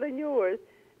bit better than yours,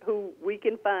 who we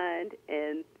can find,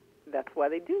 and that's why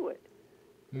they do it.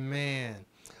 Man.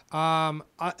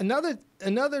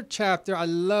 Another chapter, I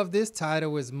love this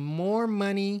title, is More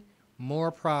Money,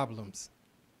 More Problems.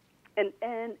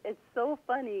 And it's so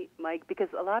funny, Mike, because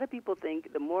a lot of people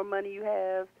think the more money you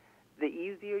have, the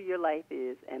easier your life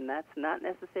is, and that's not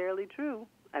necessarily true.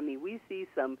 I mean, we see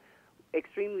some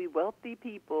extremely wealthy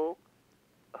people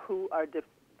who are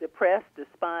depressed,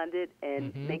 despondent,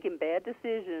 and making bad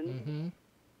decisions.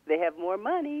 They have more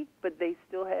money, but they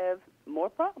still have more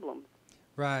problems.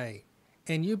 Right.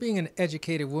 And you being an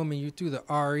educated woman, you threw the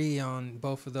RE on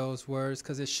both of those words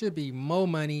because it should be more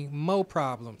money, more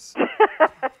problems.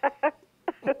 I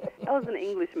was an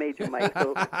English major, Mike,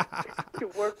 so you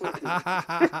work with me.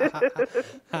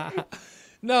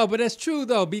 No, but that's true,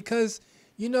 though, because,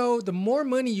 you know, the more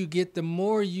money you get, the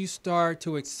more you start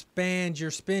to expand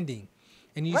your spending.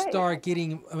 And you start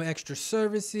getting extra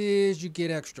services, you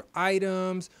get extra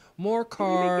items, more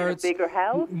cards. You may get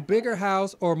a bigger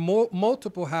house or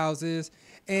multiple houses.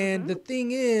 And the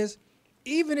thing is,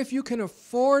 even if you can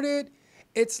afford it,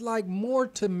 it's like more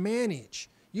to manage.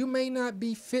 You may not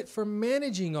be fit for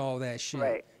managing all that shit.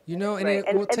 Right. You know, and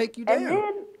it will take you down. And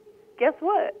then, guess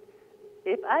what?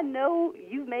 If I know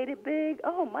you've made it big,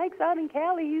 Mike's out in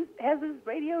Cali, he has his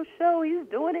radio show, he's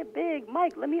doing it big.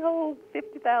 Mike, let me hold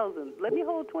 50,000. Let me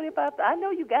hold 25,000. I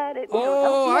know you got it.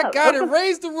 I got it.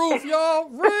 Raise the roof, y'all.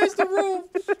 Raise the roof.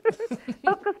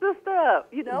 Hook a sister up,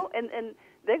 you know, and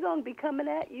they're going to be coming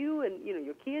at you, and, you know,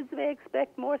 your kids may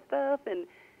expect more stuff, and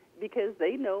because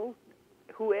they know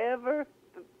whoever,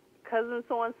 cousin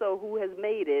so-and-so who has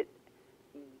made it,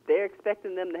 they're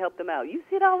expecting them to help them out. You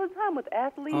see it all the time with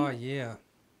athletes. Oh, yeah.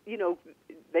 You know,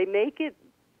 they make it,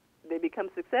 they become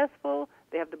successful,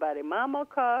 they have to buy their mama a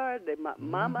car, their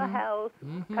mama a house,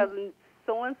 cousin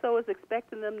so-and-so is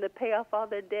expecting them to pay off all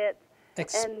their debts.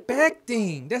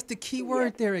 Expecting. That's the key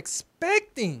word there,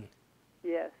 expecting.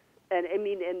 Yes. And I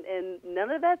mean, and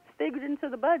none of that's figured into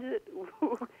the budget.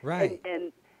 Right.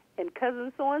 And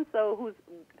cousin so-and-so who's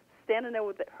standing there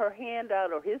with her hand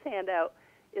out or his hand out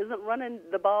isn't running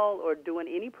the ball or doing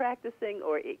any practicing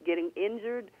or getting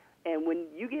injured. And when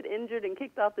you get injured and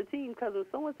kicked off the team, cousin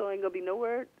so-and-so ain't going to be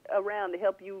nowhere around to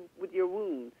help you with your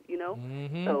wounds, you know?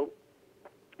 So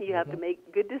you have to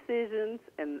make good decisions,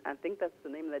 and I think that's the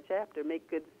name of that chapter, make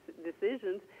good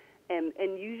decisions,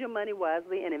 and use your money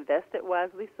wisely and invest it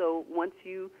wisely so once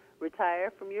you retire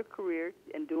from your career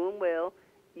and doing well,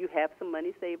 you have some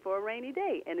money saved for a rainy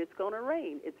day, and it's going to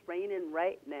rain. It's raining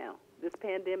right now. This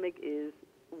pandemic is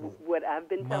what I've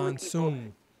been telling people.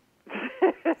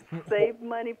 Save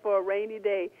money for a rainy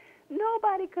day.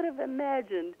 Nobody could have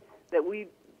imagined that we'd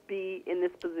be in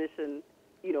this position,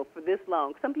 you know, for this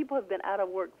long. Some people have been out of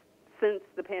work since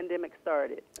the pandemic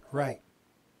started. Right.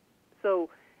 So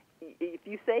if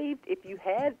you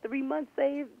had 3 months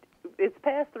saved, it's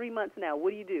past 3 months now.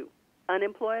 What do?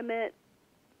 Unemployment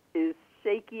is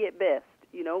shaky at best.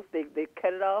 You know, they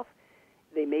cut it off.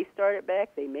 They may start it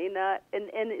back. They may not. And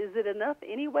is it enough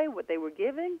anyway, what they were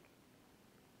giving?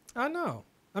 I know.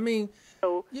 I mean,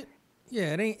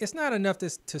 it's not enough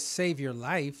to save your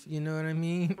life. You know what I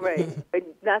mean? Right.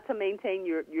 Not to maintain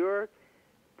your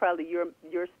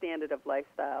standard of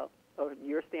lifestyle or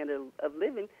your standard of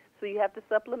living. So you have to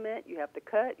supplement. You have to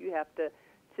cut. You have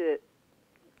to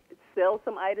sell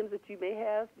some items that you may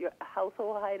have, your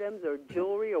household items or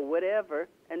jewelry or whatever,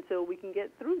 until we can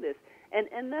get through this.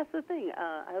 And that's the thing.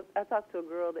 I talked to a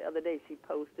girl the other day. She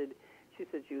posted. She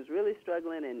said she was really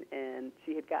struggling, and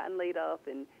she had gotten laid off,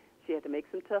 and she had to make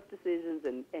some tough decisions,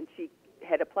 and she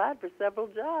had applied for several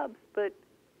jobs. But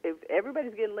if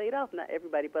everybody's getting laid off, not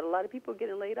everybody, but a lot of people are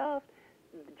getting laid off,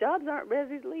 jobs aren't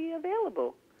readily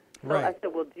available. So right. I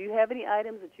said, well, do you have any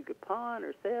items that you could pawn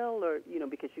or sell, or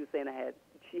because she was saying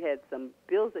she had some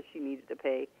bills that she needed to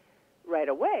pay right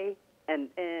away, and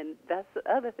that's the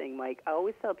other thing, Mike. I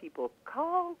always tell people,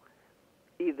 call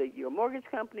either your mortgage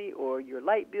company or your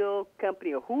light bill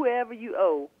company or whoever you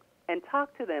owe, and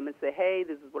talk to them and say, hey,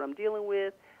 this is what I'm dealing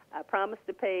with. I promise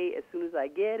to pay as soon as I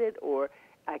get it, or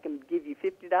I can give you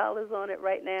 $50 on it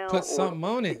right now. Put something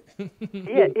on it.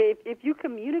 Yeah, if you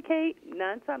communicate,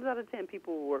 9 times out of 10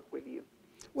 people will work with you.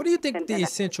 What do you think the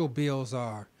essential bills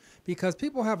are? Because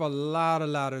people have a lot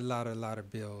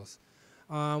of bills.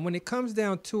 When it comes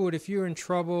down to it, if you're in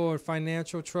trouble or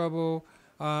financial trouble,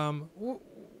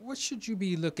 what should you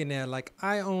be looking at? Like,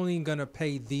 I only gonna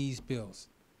pay these bills.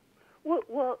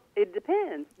 Well, it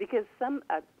depends, because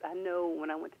I know when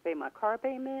I went to pay my car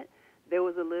payment, there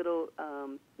was a little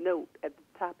note at the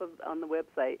top on the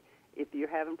website. If you're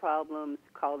having problems,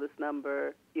 call this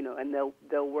number, and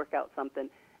they'll work out something.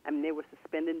 I mean, they were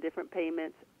suspending different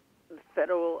payments. The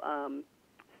federal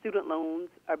student loans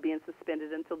are being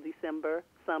suspended until December.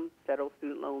 Some federal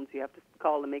student loans you have to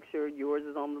call and make sure yours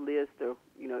is on the list, or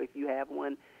if you have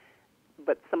one.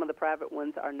 But some of the private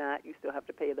ones are not. You still have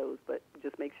to pay those, but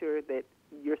just make sure that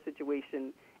your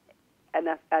situation. And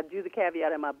I do the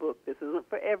caveat in my book. This isn't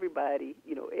for everybody.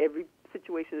 Every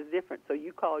situation is different. So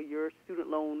you call your student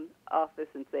loan office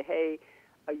and say, hey,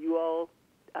 are you all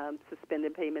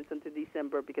suspending payments into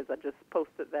December because I just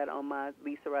posted that on my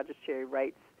Lisa Rogers Cherry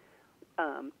Rights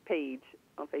page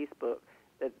on Facebook,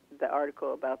 the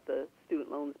article about the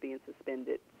student loans being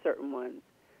suspended, certain ones.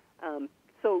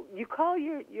 So you call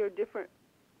your different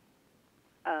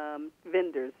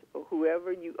vendors or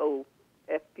whoever you owe,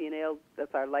 FP&L,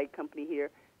 that's our light company here.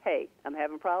 Hey, I'm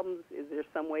having problems. Is there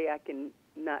some way I can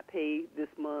not pay this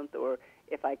month, or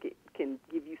if I can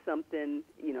give you something,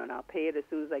 and I'll pay it as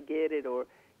soon as I get it, or,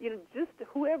 just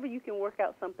whoever you can work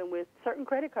out something with. Certain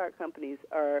credit card companies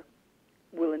are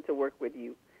willing to work with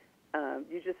you.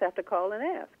 You just have to call and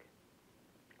ask.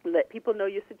 Let people know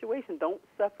your situation. Don't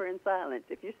suffer in silence.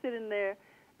 If you're sitting there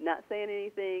not saying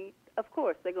anything, of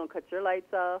course, they're going to cut your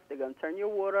lights off, they're going to turn your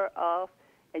water off,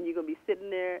 and you're going to be sitting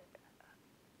there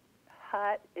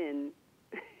hot and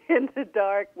in the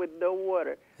dark with no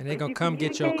water. And they're going to come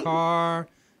get your car.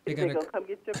 They're going to come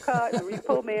get your car. The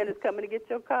repo man is coming to get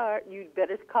your car. You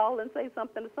better call and say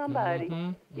something to somebody.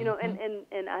 And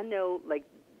I know, like,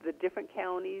 the different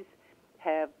counties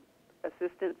have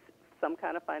assistance, some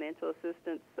kind of financial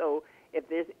assistance. So if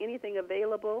there's anything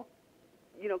available,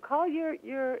 call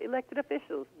your elected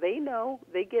officials. They know.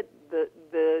 They get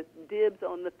the dibs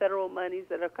on the federal monies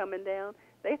that are coming down.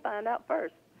 They find out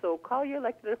first. So call your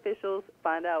elected officials,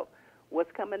 find out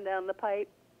what's coming down the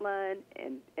pipeline,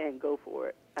 and go for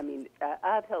it. I mean,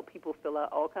 I've helped people fill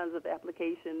out all kinds of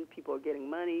applications. People are getting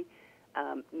money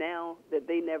now that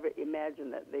they never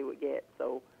imagined that they would get.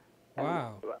 So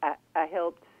wow. I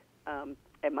helped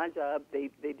at my job. They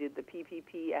did the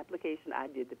PPP application. I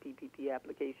did the PPP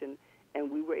application, and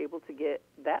we were able to get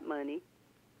that money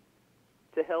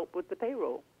to help with the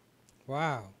payroll.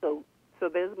 Wow. So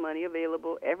there's money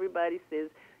available. Everybody says,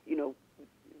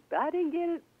 I didn't get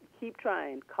it. Keep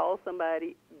trying. Call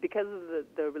somebody. Because of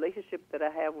the relationship that I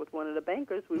have with one of the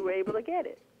bankers, we were able to get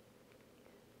it.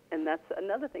 And that's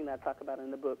another thing that I talk about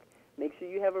in the book. Make sure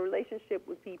you have a relationship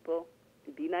with people.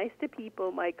 Be nice to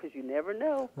people, Mike, because you never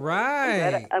know.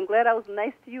 Right. I'm glad I was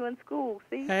nice to you in school.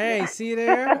 See? Hey, see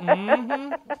there?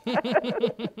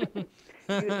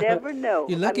 You never know.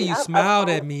 You're lucky you smiled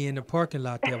at me in the parking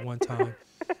lot that one time.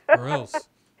 Or else.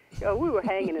 Oh, we were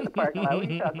hanging in the parking lot. What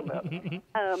are you talking about?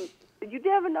 You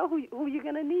never know who you're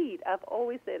going to need. I've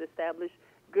always said establish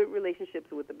good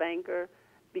relationships with the banker,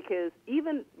 because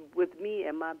even with me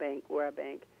and my bank, where I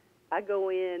bank, I go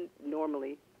in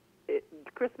normally.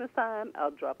 Christmas time,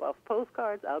 I'll drop off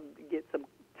postcards. I'll get some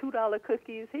 $2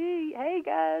 cookies. Hey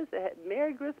guys,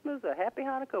 Merry Christmas or Happy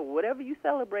Hanukkah, whatever you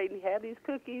celebrate, and have these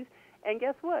cookies. And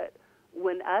guess what?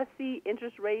 When I see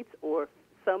interest rates or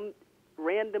some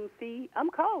random fee,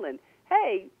 I'm calling.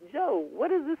 Hey, Joe,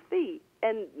 what is this fee?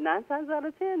 And 9 times out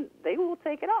of 10, they will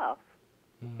take it off.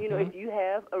 If you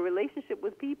have a relationship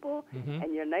with people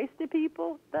and you're nice to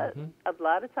people, that a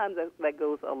lot of times that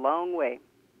goes a long way.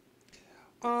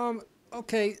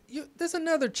 Okay, there's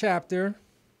another chapter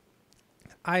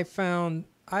I found.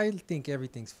 I think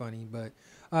everything's funny, but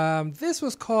this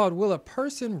was called "Will a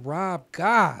Person Rob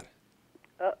God?"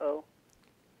 Uh-oh.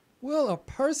 Will a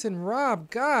person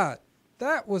rob God?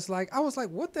 That was like, I was like,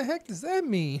 what the heck does that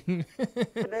mean?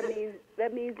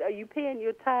 that means are you paying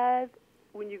your tithe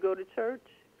when you go to church?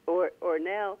 Or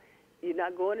now you're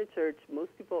not going to church.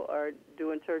 Most people are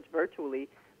doing church virtually,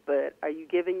 but are you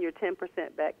giving your 10%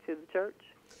 back to the church?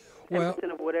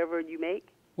 10% of whatever you make?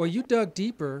 Well, you dug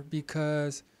deeper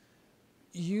because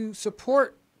you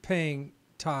support paying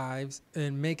tithes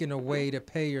and making a way to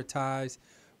pay your tithes,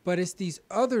 but it's these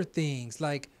other things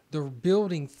like the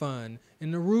building fund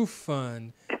and the roof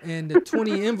fund and the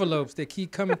 20 envelopes that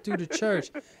keep coming through the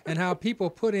church, and how people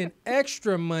put in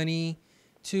extra money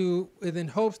in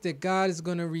hopes that God is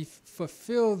going to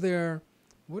fulfill their,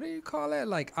 what do you call that?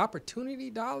 Like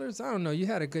opportunity dollars? I don't know. You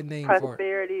had a good name for it.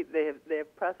 Prosperity. They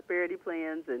have prosperity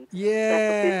plans and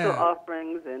sacrificial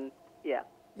offerings and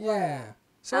Yeah.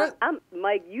 So I'm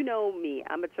Mike. You know me.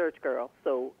 I'm a church girl,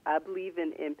 so I believe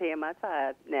in paying my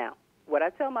tithe. Now, what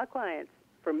I tell my clients,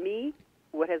 for me,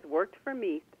 what has worked for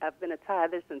me, I've been a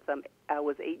tither since I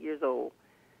was 8 years old.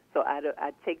 So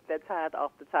I take that tithe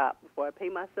off the top. Before I pay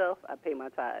myself, I pay my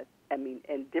tithe. I mean,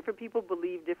 and different people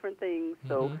believe different things.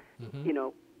 So,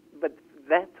 but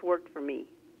that's worked for me.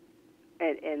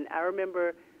 And I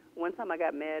remember one time I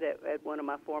got mad at one of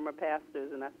my former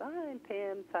pastors, and I said, I ain't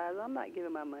paying tithes. I'm not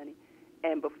giving my money.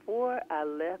 And before I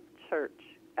left church,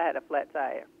 I had a flat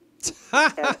tire.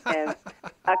 and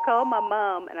I called my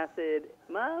mom, and I said,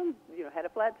 Mom, had a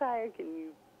flat tire. Can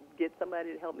you get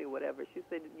somebody to help me, whatever? She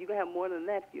said, you're going to have more than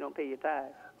that if you don't pay your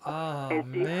tithe. Oh,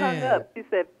 and she hung up. She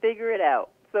said, figure it out.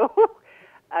 So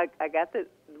I got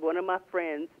one of my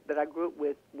friends that I grew up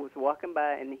with was walking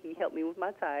by, and he helped me with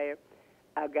my tire.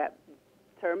 I got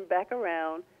turned back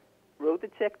around, wrote the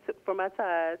check for my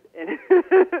tithes, and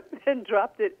and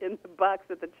dropped it in the box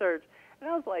at the church. And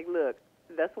I was like, look,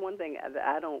 that's one thing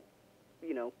I don't,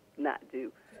 not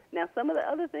do. Now, some of the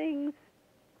other things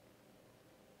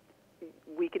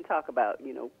we can talk about,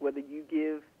 whether you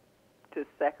give to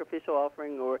sacrificial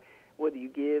offering or whether you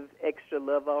give extra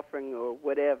love offering or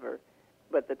whatever.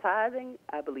 But the tithing,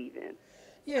 I believe in.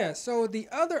 Yeah, so the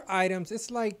other items,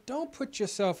 it's like, don't put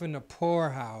yourself in the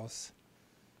poorhouse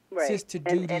just to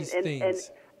do these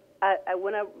things. And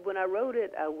when I wrote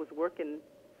it, I was working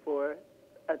for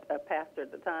a pastor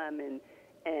at the time, and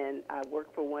I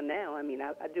work for one now. I mean,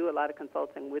 I do a lot of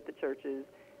consulting with the churches.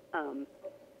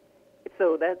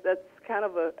 So that's kind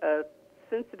of a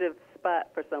sensitive spot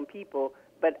for some people.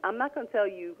 But I'm not going to tell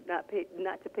you not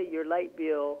to pay your light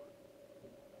bill,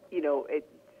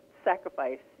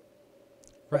 sacrifice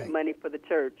money for the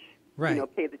church. Right.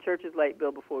 Pay the church's light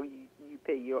bill before you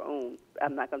pay your own.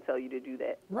 I'm not going to tell you to do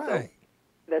that. Right.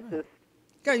 So that's just...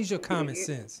 You got to use your common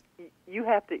sense. You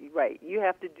have to, right. You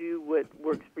have to do what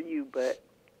works for you. But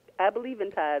I believe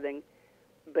in tithing,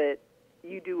 but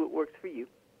you do what works for you.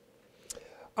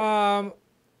 One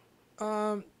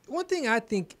thing I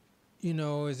think,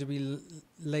 as it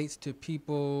relates to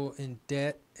people in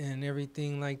debt and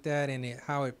everything like that, and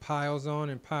how it piles on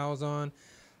and piles on,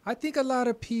 I think a lot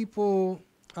of people,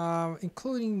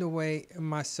 including the way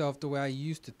I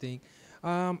used to think,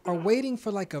 are waiting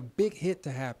for like a big hit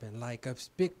to happen, like a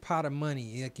big pot of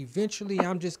money. Like eventually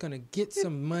I'm just going to get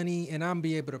some money and I'm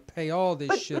be able to pay all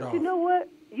this shit off. You know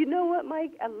what,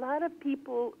 Mike? A lot of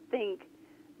people think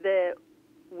that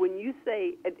when you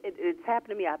say, it's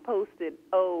happened to me, I posted,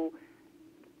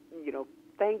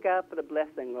 thank God for the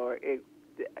blessing, or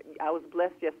I was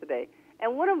blessed yesterday.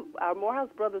 And one of our Morehouse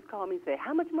brothers called me and said,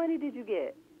 how much money did you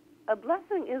get? A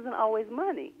blessing isn't always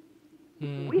money.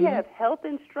 Mm-hmm. We have health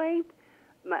and strength.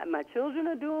 My children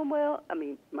are doing well. I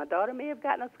mean, my daughter may have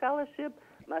gotten a scholarship.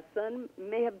 My son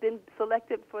may have been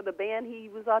selected for the band he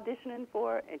was auditioning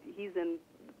for, and he's in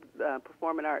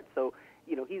performing arts. So,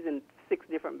 he's in 6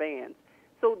 different bands.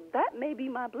 So that may be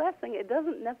my blessing. It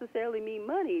doesn't necessarily mean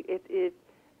money. If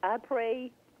I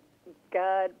pray,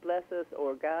 God bless us,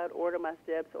 or God order my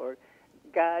steps, or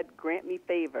God grant me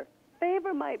favor.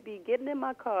 Favor might be getting in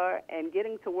my car and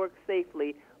getting to work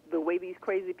safely the way these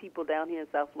crazy people down here in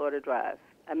South Florida drive.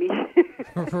 I mean,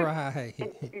 right.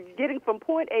 Getting from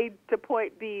point A to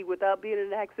point B without being in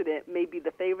an accident may be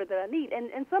the favor that I need.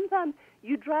 And sometimes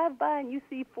you drive by and you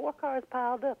see 4 cars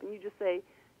piled up, and you just say,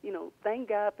 thank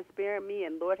God for sparing me,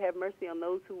 and Lord have mercy on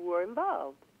those who were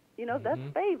involved. That's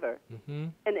favor. Mm-hmm.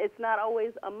 And it's not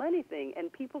always a money thing.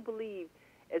 And people believe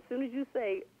as soon as you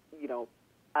say,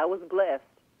 I was blessed,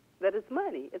 that it's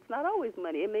money. It's not always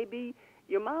money. It may be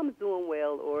your mom's doing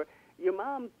well, or your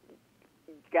mom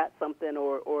got something,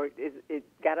 or it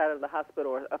got out of the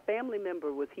hospital, or a family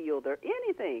member was healed, or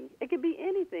anything. It could be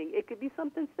anything. It could be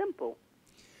something simple.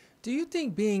 Do you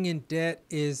think being in debt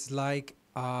is like,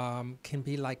 can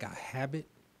be like a habit?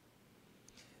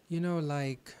 You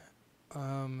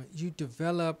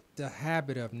develop the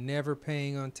habit of never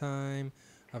paying on time,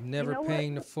 of never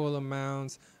paying the full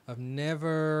amounts, of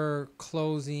never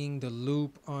closing the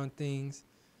loop on things.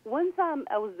 One time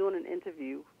I was doing an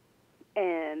interview,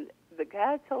 and the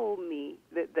guy told me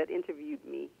that interviewed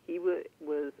me, he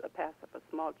was a pastor of a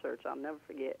small church, I'll never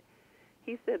forget.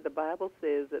 He said the Bible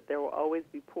says that there will always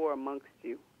be poor amongst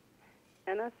you.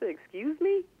 And I said, excuse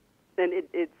me? And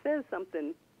it says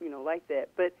something, like that.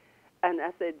 And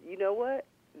I said, you know what?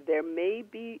 There may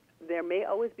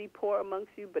always be poor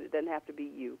amongst you, but it doesn't have to be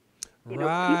you.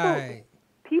 Right.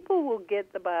 People will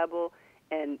get the Bible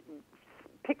and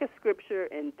pick a scripture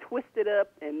and twist it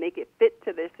up and make it fit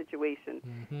to their situation.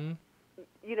 Mm-hmm.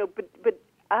 But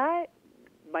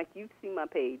Mike, you've seen my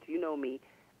page. You know me.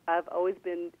 I've always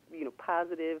been,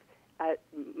 positive.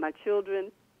 My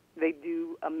children, they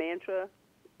do a mantra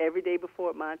every day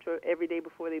before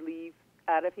they leave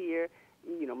out of here.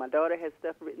 My daughter has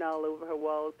stuff written all over her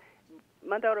walls.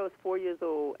 My daughter was 4 years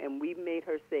old, and we made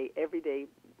her say every day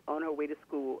on her way to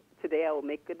school, today I will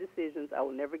make good decisions. I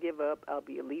will never give up. I'll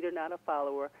be a leader, not a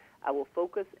follower. I will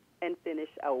focus and finish.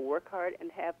 I will work hard and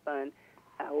have fun.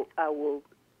 I will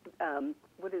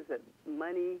what is it?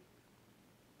 Money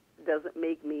doesn't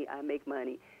make me, I make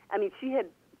money. I mean, she had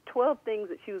 12 things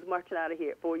that she was marching out of here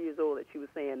at 4 years old that she was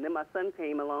saying. Then my son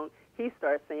came along. He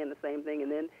started saying the same thing.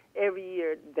 And then every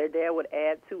year their dad would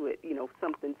add to it,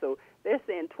 something. So they're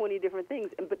saying 20 different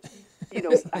things. But, I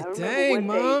remember dang, one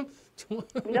day. Mom.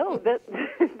 No,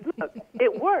 look,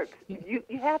 it works.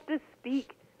 You have to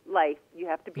speak life. You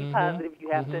have to be positive. You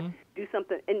have to do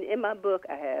something. And in my book,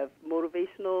 I have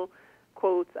motivational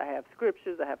quotes, I have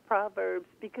scriptures, I have proverbs,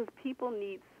 because people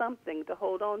need something to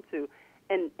hold on to.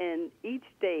 And each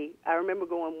day, I remember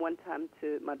going one time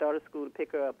to my daughter's school to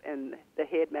pick her up, and the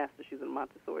headmaster, she was in a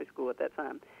Montessori school at that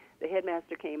time, the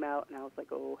headmaster came out, and I was like,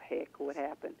 oh, heck, what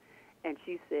happened? And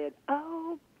she said,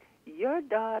 oh, your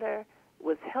daughter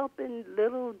was helping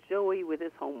little Joey with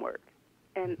his homework.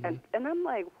 And I'm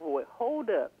like, boy, hold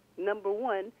up. Number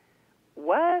one,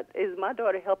 why is my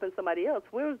daughter helping somebody else?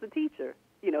 Where was the teacher?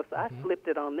 So I flipped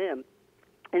it on them.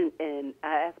 And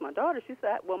I asked my daughter, she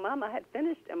said, well, Mom, I had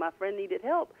finished, and my friend needed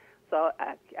help, so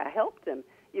I helped him.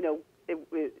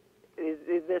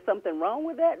 Is there something wrong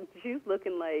with that? And she was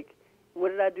looking like, what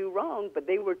did I do wrong? But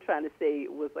they were trying to say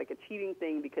it was like a cheating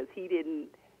thing because he didn't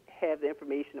have the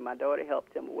information and my daughter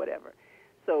helped him or whatever.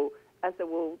 So I said,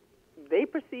 well, they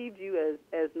perceived you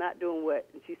as not doing what?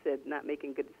 And she said, not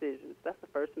making good decisions. That's the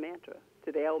first mantra.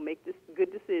 Today I will make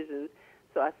good decisions.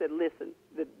 So I said, listen,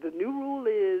 the new rule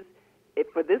is, if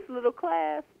for this little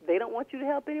class, they don't want you to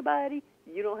help anybody,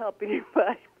 you don't help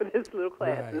anybody for this little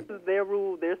class. Right. This is their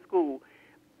rule, their school.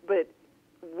 But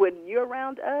when you're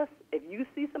around us, if you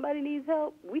see somebody needs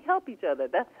help, we help each other.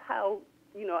 That's how,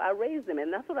 I raised them.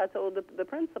 And that's what I told the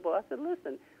principal. I said,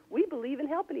 listen, we believe in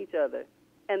helping each other.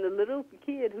 And the little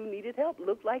kid who needed help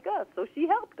looked like us, so she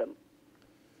helped him.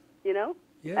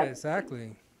 Yeah,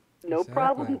 exactly. No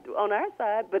problem on our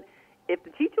side. But if the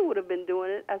teacher would have been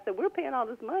doing it, I said, we're paying all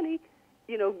this money,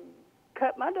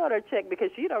 cut my daughter a check because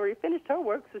she had already finished her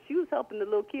work, so she was helping the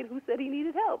little kid who said he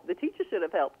needed help. The teacher should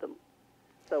have helped him.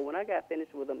 So when I got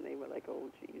finished with them, they were like, oh,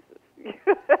 Jesus.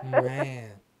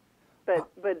 Man.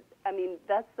 But I mean,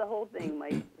 that's the whole thing.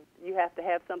 Like, you have to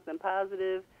have something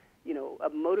positive, a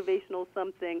motivational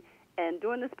something. And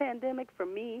during this pandemic, for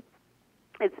me,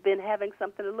 it's been having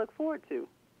something to look forward to.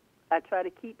 I try to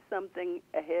keep something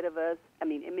ahead of us. I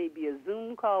mean, it may be a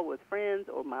Zoom call with friends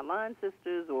or my line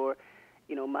sisters or,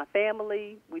 my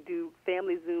family. We do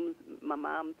family Zooms. My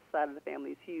mom's side of the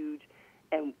family is huge.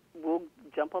 And we'll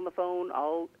jump on the phone,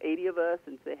 all 80 of us,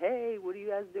 and say, hey, what are you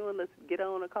guys doing? Let's get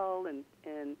on a call, and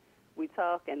we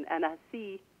talk. And I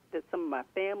see that some of my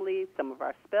family, some of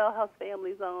our Spell House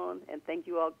families on, and thank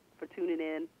you all for tuning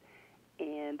in.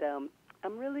 And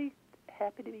I'm really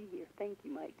happy to be here. Thank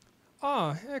you, Mike.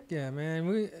 Oh, heck yeah,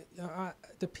 man.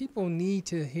 The people need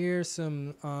to hear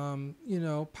some,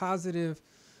 positive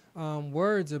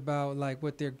words about like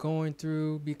what they're going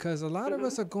through, because a lot of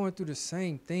us are going through the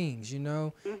same things,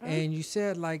 and you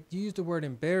said, like, you used the word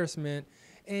embarrassment,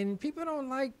 and people don't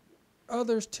like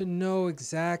others to know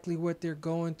exactly what they're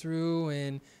going through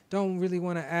and don't really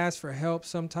want to ask for help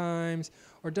sometimes,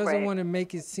 or doesn't want to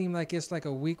make it seem like it's like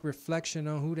a weak reflection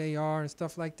on who they are and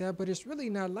stuff like that. But it's really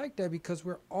not like that, because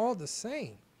we're all the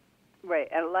same. Right.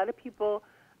 And a lot of people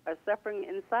are suffering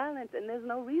in silence, and there's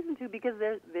no reason to, because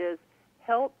there's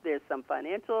help, there's some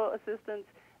financial assistance,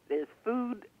 there's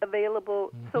food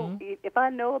available. So if I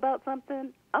know about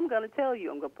something, I'm going to tell you.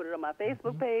 I'm going to put it on my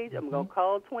Facebook page. I'm going to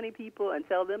call 20 people and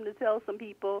tell them to tell some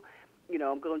people.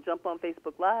 I'm going to jump on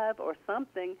Facebook Live or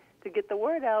something to get the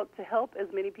word out to help as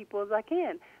many people as I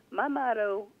can. My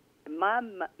motto, my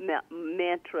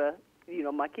mantra,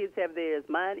 my kids have theirs.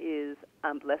 Mine is,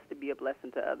 I'm blessed to be a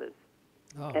blessing to others.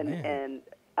 Oh, and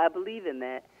I believe in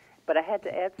that. But I had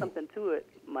to add something to it,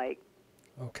 Mike.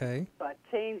 Okay. So I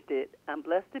changed it. I'm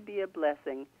blessed to be a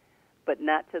blessing, but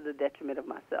not to the detriment of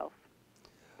myself.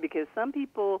 Because some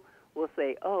people will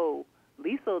say, oh,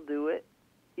 Lisa will do it,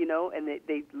 and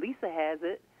Lisa has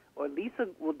it, or Lisa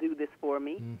will do this for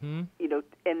me, and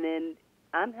then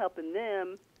I'm helping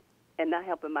them and not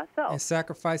helping myself. And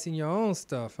sacrificing your own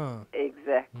stuff, huh?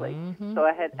 Exactly. So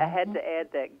I had to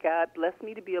add that God blessed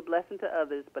me to be a blessing to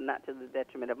others, but not to the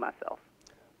detriment of myself.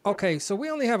 Okay, so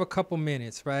we only have a couple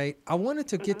minutes, right? I wanted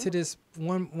to get to this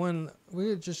one.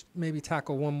 We'll just maybe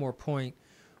tackle one more point,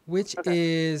 which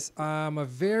is a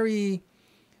very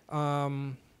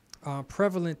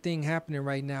prevalent thing happening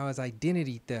right now is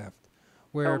identity theft,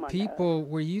 where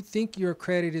where you think your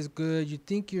credit is good, you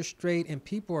think you're straight, and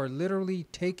people are literally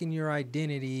taking your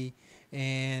identity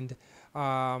and,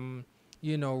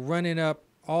 running up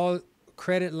all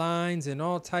credit lines and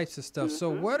all types of stuff. So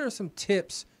what are some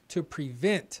tips to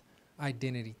prevent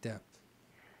identity theft?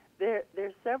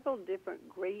 There's several different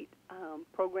great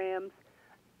programs.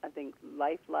 I think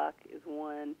LifeLock is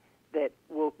one that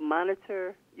will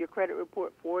monitor your credit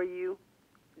report for you.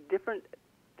 Different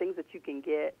things that you can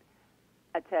get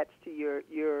attached to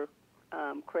your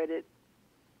credit,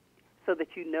 so that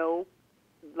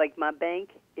like my bank,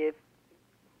 if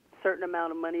certain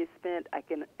amount of money is spent,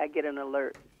 I get an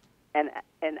alert, and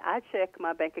I check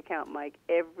my bank account, Mike,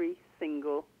 every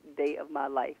single day of my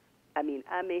life. I mean,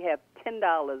 I may have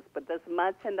 $10, but that's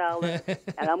my $10,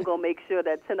 and I'm gonna make sure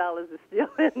that $10 is still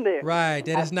in there. Right,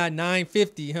 that is not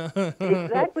 $9.50, huh?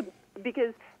 Exactly,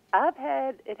 because I've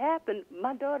had it happen.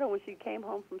 My daughter, when she came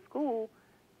home from school,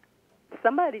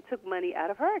 somebody took money out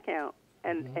of her account,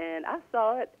 and I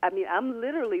saw it. I mean, I'm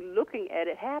literally looking at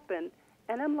it happen,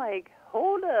 and I'm like,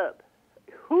 hold up,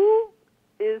 who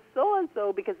is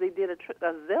so-and-so? Because they did a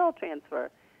Zelle transfer.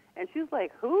 And she was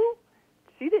like, who?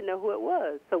 She didn't know who it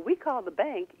was. So we called the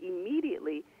bank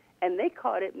immediately, and they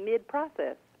caught it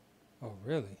mid-process. Oh,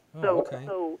 really? Oh, So, okay.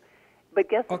 but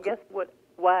guess what?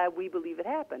 Why we believe it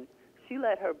happened? She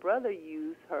let her brother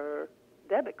use her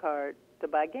debit card to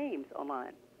buy games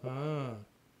online.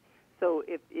 So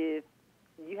if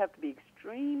you have to be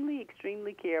extremely,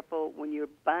 extremely careful when you're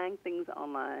buying things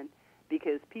online,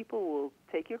 because people will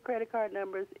take your credit card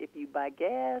numbers. If you buy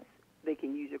gas, they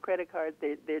can use your credit card.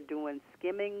 They're doing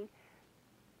skimming,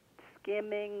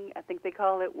 I think they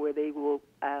call it, where they will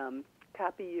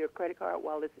copy your credit card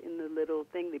while it's in the little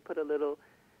thing. They put a little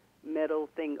metal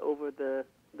thing over the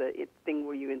thing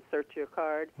where you insert your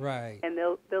card. Right. And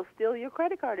they'll steal your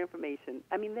credit card information.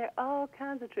 I mean, there are all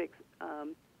kinds of tricks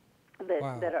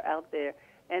that are out there.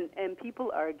 And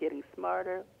people are getting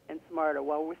smarter and smarter.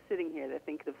 While we're sitting here, they're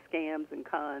thinking of scams and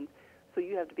cons. So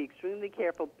you have to be extremely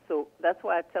careful. So that's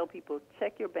why I tell people,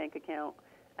 check your bank account.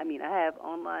 I mean, I have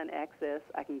online access.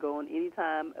 I can go on any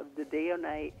time of the day or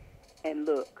night and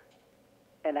look,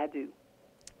 and I do.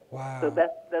 Wow. So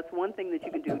that's one thing that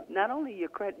you can do. Not only your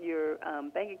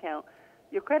bank account,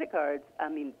 your credit cards. I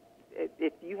mean,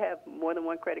 if you have more than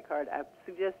one credit card, I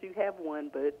suggest you have one,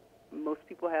 but most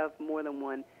people have more than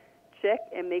one. Check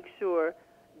and make sure.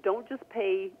 Don't just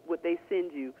pay what they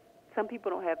send you. Some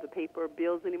people don't have the paper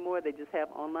bills anymore. They just have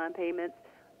online payments.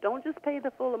 Don't just pay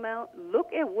the full amount.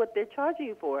 Look at what they're charging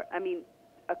you for. I mean,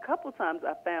 a couple times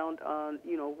I found on,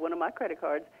 one of my credit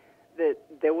cards that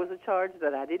there was a charge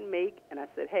that I didn't make, and I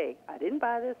said, hey, I didn't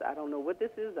buy this. I don't know what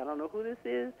this is. I don't know who this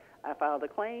is. I filed a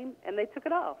claim, and they took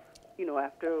it off.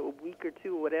 After a week or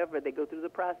two or whatever, they go through the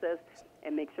process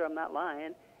and make sure I'm not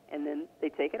lying, and then they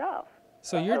take it off.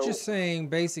 So you're just saying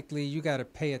basically you got to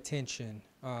pay attention.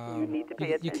 You need to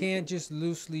pay attention. You can't just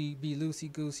be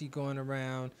loosey-goosey going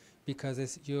around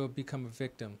because you'll become a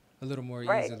victim a little more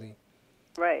easily.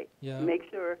 Right. Yeah. Make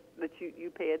sure that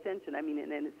you pay attention. I mean,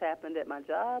 and it's happened at my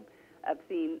job. I've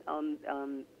seen on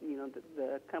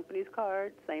the company's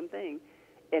card, same thing.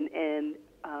 And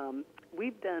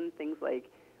we've done things like,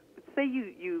 say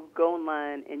you go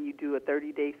online and you do a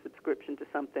 30-day subscription to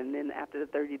something, and then after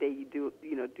the 30-day you do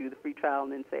the free trial,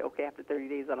 and then say, okay, after 30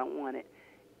 days I don't want it.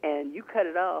 And you cut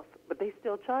it off, but they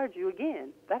still charge you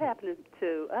again. That happened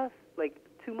to us like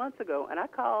 2 months ago, and I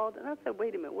called and I said,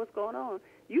 wait a minute, what's going on?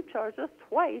 You charged us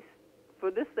twice for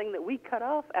this thing that we cut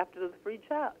off after the free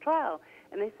trial.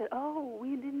 And they said, oh,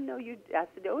 we didn't know you. I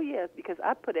said, oh, yes, because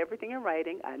I put everything in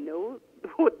writing. I know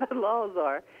what the laws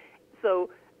are. So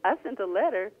I sent a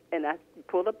letter, and I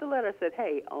pulled up the letter and said,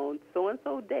 hey, on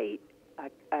so-and-so date,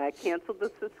 I canceled the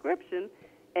subscription,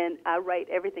 and I write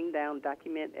everything down,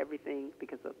 document everything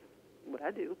because of what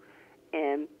I do.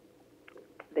 And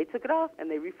they took it off, and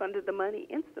they refunded the money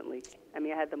instantly. I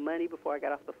mean, I had the money before I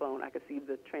got off the phone. I could see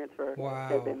the transfer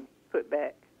had been put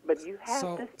back. But you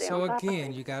have to stay on top of it. So,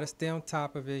 again, you got to stay on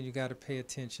top of it. You got to pay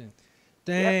attention.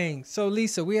 Dang. Yep. So,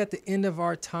 Lisa, we're at the end of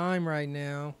our time right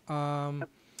now.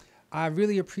 I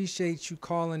really appreciate you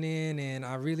calling in, and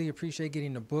I really appreciate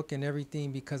getting the book and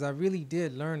everything because I really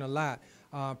did learn a lot.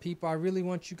 People, I really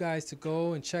want you guys to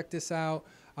go and check this out.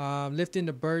 Lifting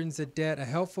the Burdens of Debt, a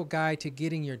helpful guide to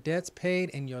getting your debts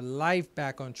paid and your life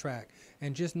back on track.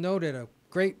 And just know that a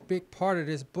great big part of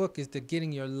this book is the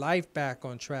getting your life back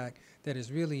on track. That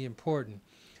is really important.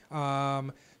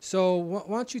 So why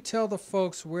don't you tell the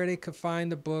folks where they could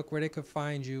find the book, where they could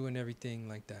find you and everything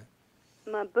like that.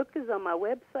 My book is on my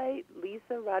website,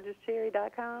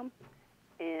 LisaRogersCherry.com.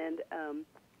 And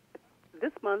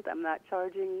this month I'm not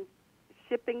charging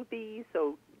shipping fees,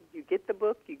 so you get the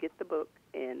book,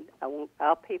 and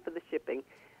I'll pay for the shipping.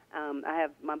 I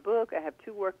have my book, I have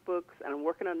 2 workbooks, and I'm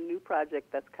working on a new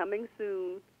project that's coming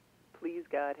soon. Please,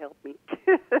 God, help me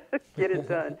get it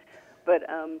done. But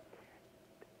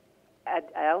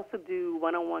I also do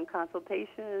one-on-one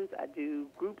consultations. I do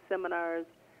group seminars.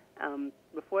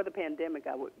 Before the pandemic,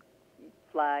 I would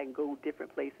fly and go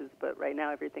different places, but right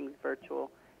now everything's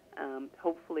virtual.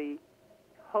 Hopefully,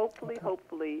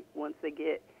 once they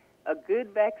get a good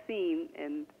vaccine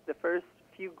and the first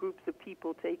few groups of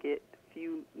people take it, a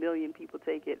few million people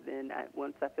take it, then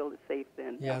once I feel it's safe,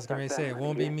 then I was going to say, it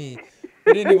won't be me.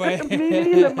 But anyway. Me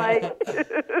neither, Mike.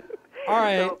 All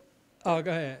right. Go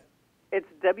ahead. It's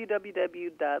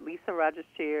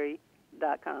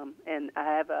www.LisaRogersCherry.com, and I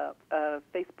have a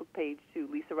Facebook page too,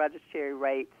 Lisa Rogers Cherry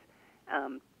Writes,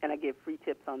 and I give free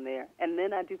tips on there. And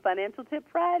then I do Financial Tip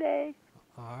Friday.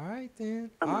 All right,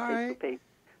 then. On All my Facebook right. page.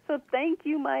 So thank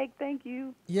you, Mike. Thank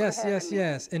you. Yes, yes,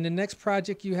 yes. And the next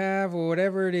project you have or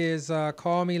whatever it is,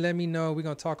 call me, let me know. We're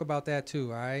going to talk about that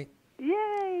too, all right?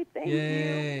 Yay, thank you.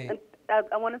 And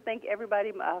I want to thank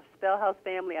everybody, my Spellhouse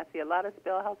family. I see a lot of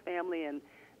Spellhouse family, and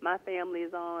my family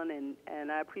is on, and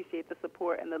I appreciate the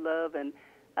support and the love. And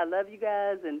I love you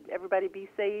guys, and everybody be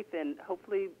safe. And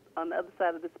hopefully on the other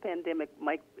side of this pandemic,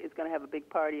 Mike is going to have a big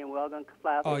party, and we're all going to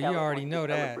fly out to California. You already know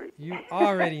that. You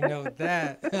already know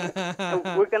that.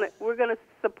 we're gonna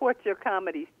support your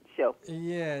comedy show.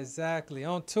 Yeah, exactly.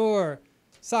 On tour,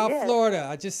 South Florida.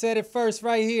 I just said it first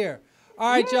right here.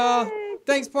 All right, y'all.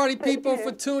 Thanks, party people,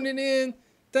 for tuning in.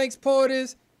 Thanks,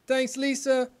 Porters. Thanks,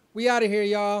 Lisa. We out of here,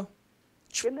 y'all.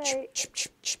 Good night.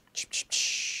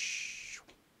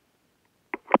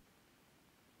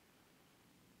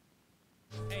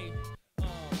 Hey.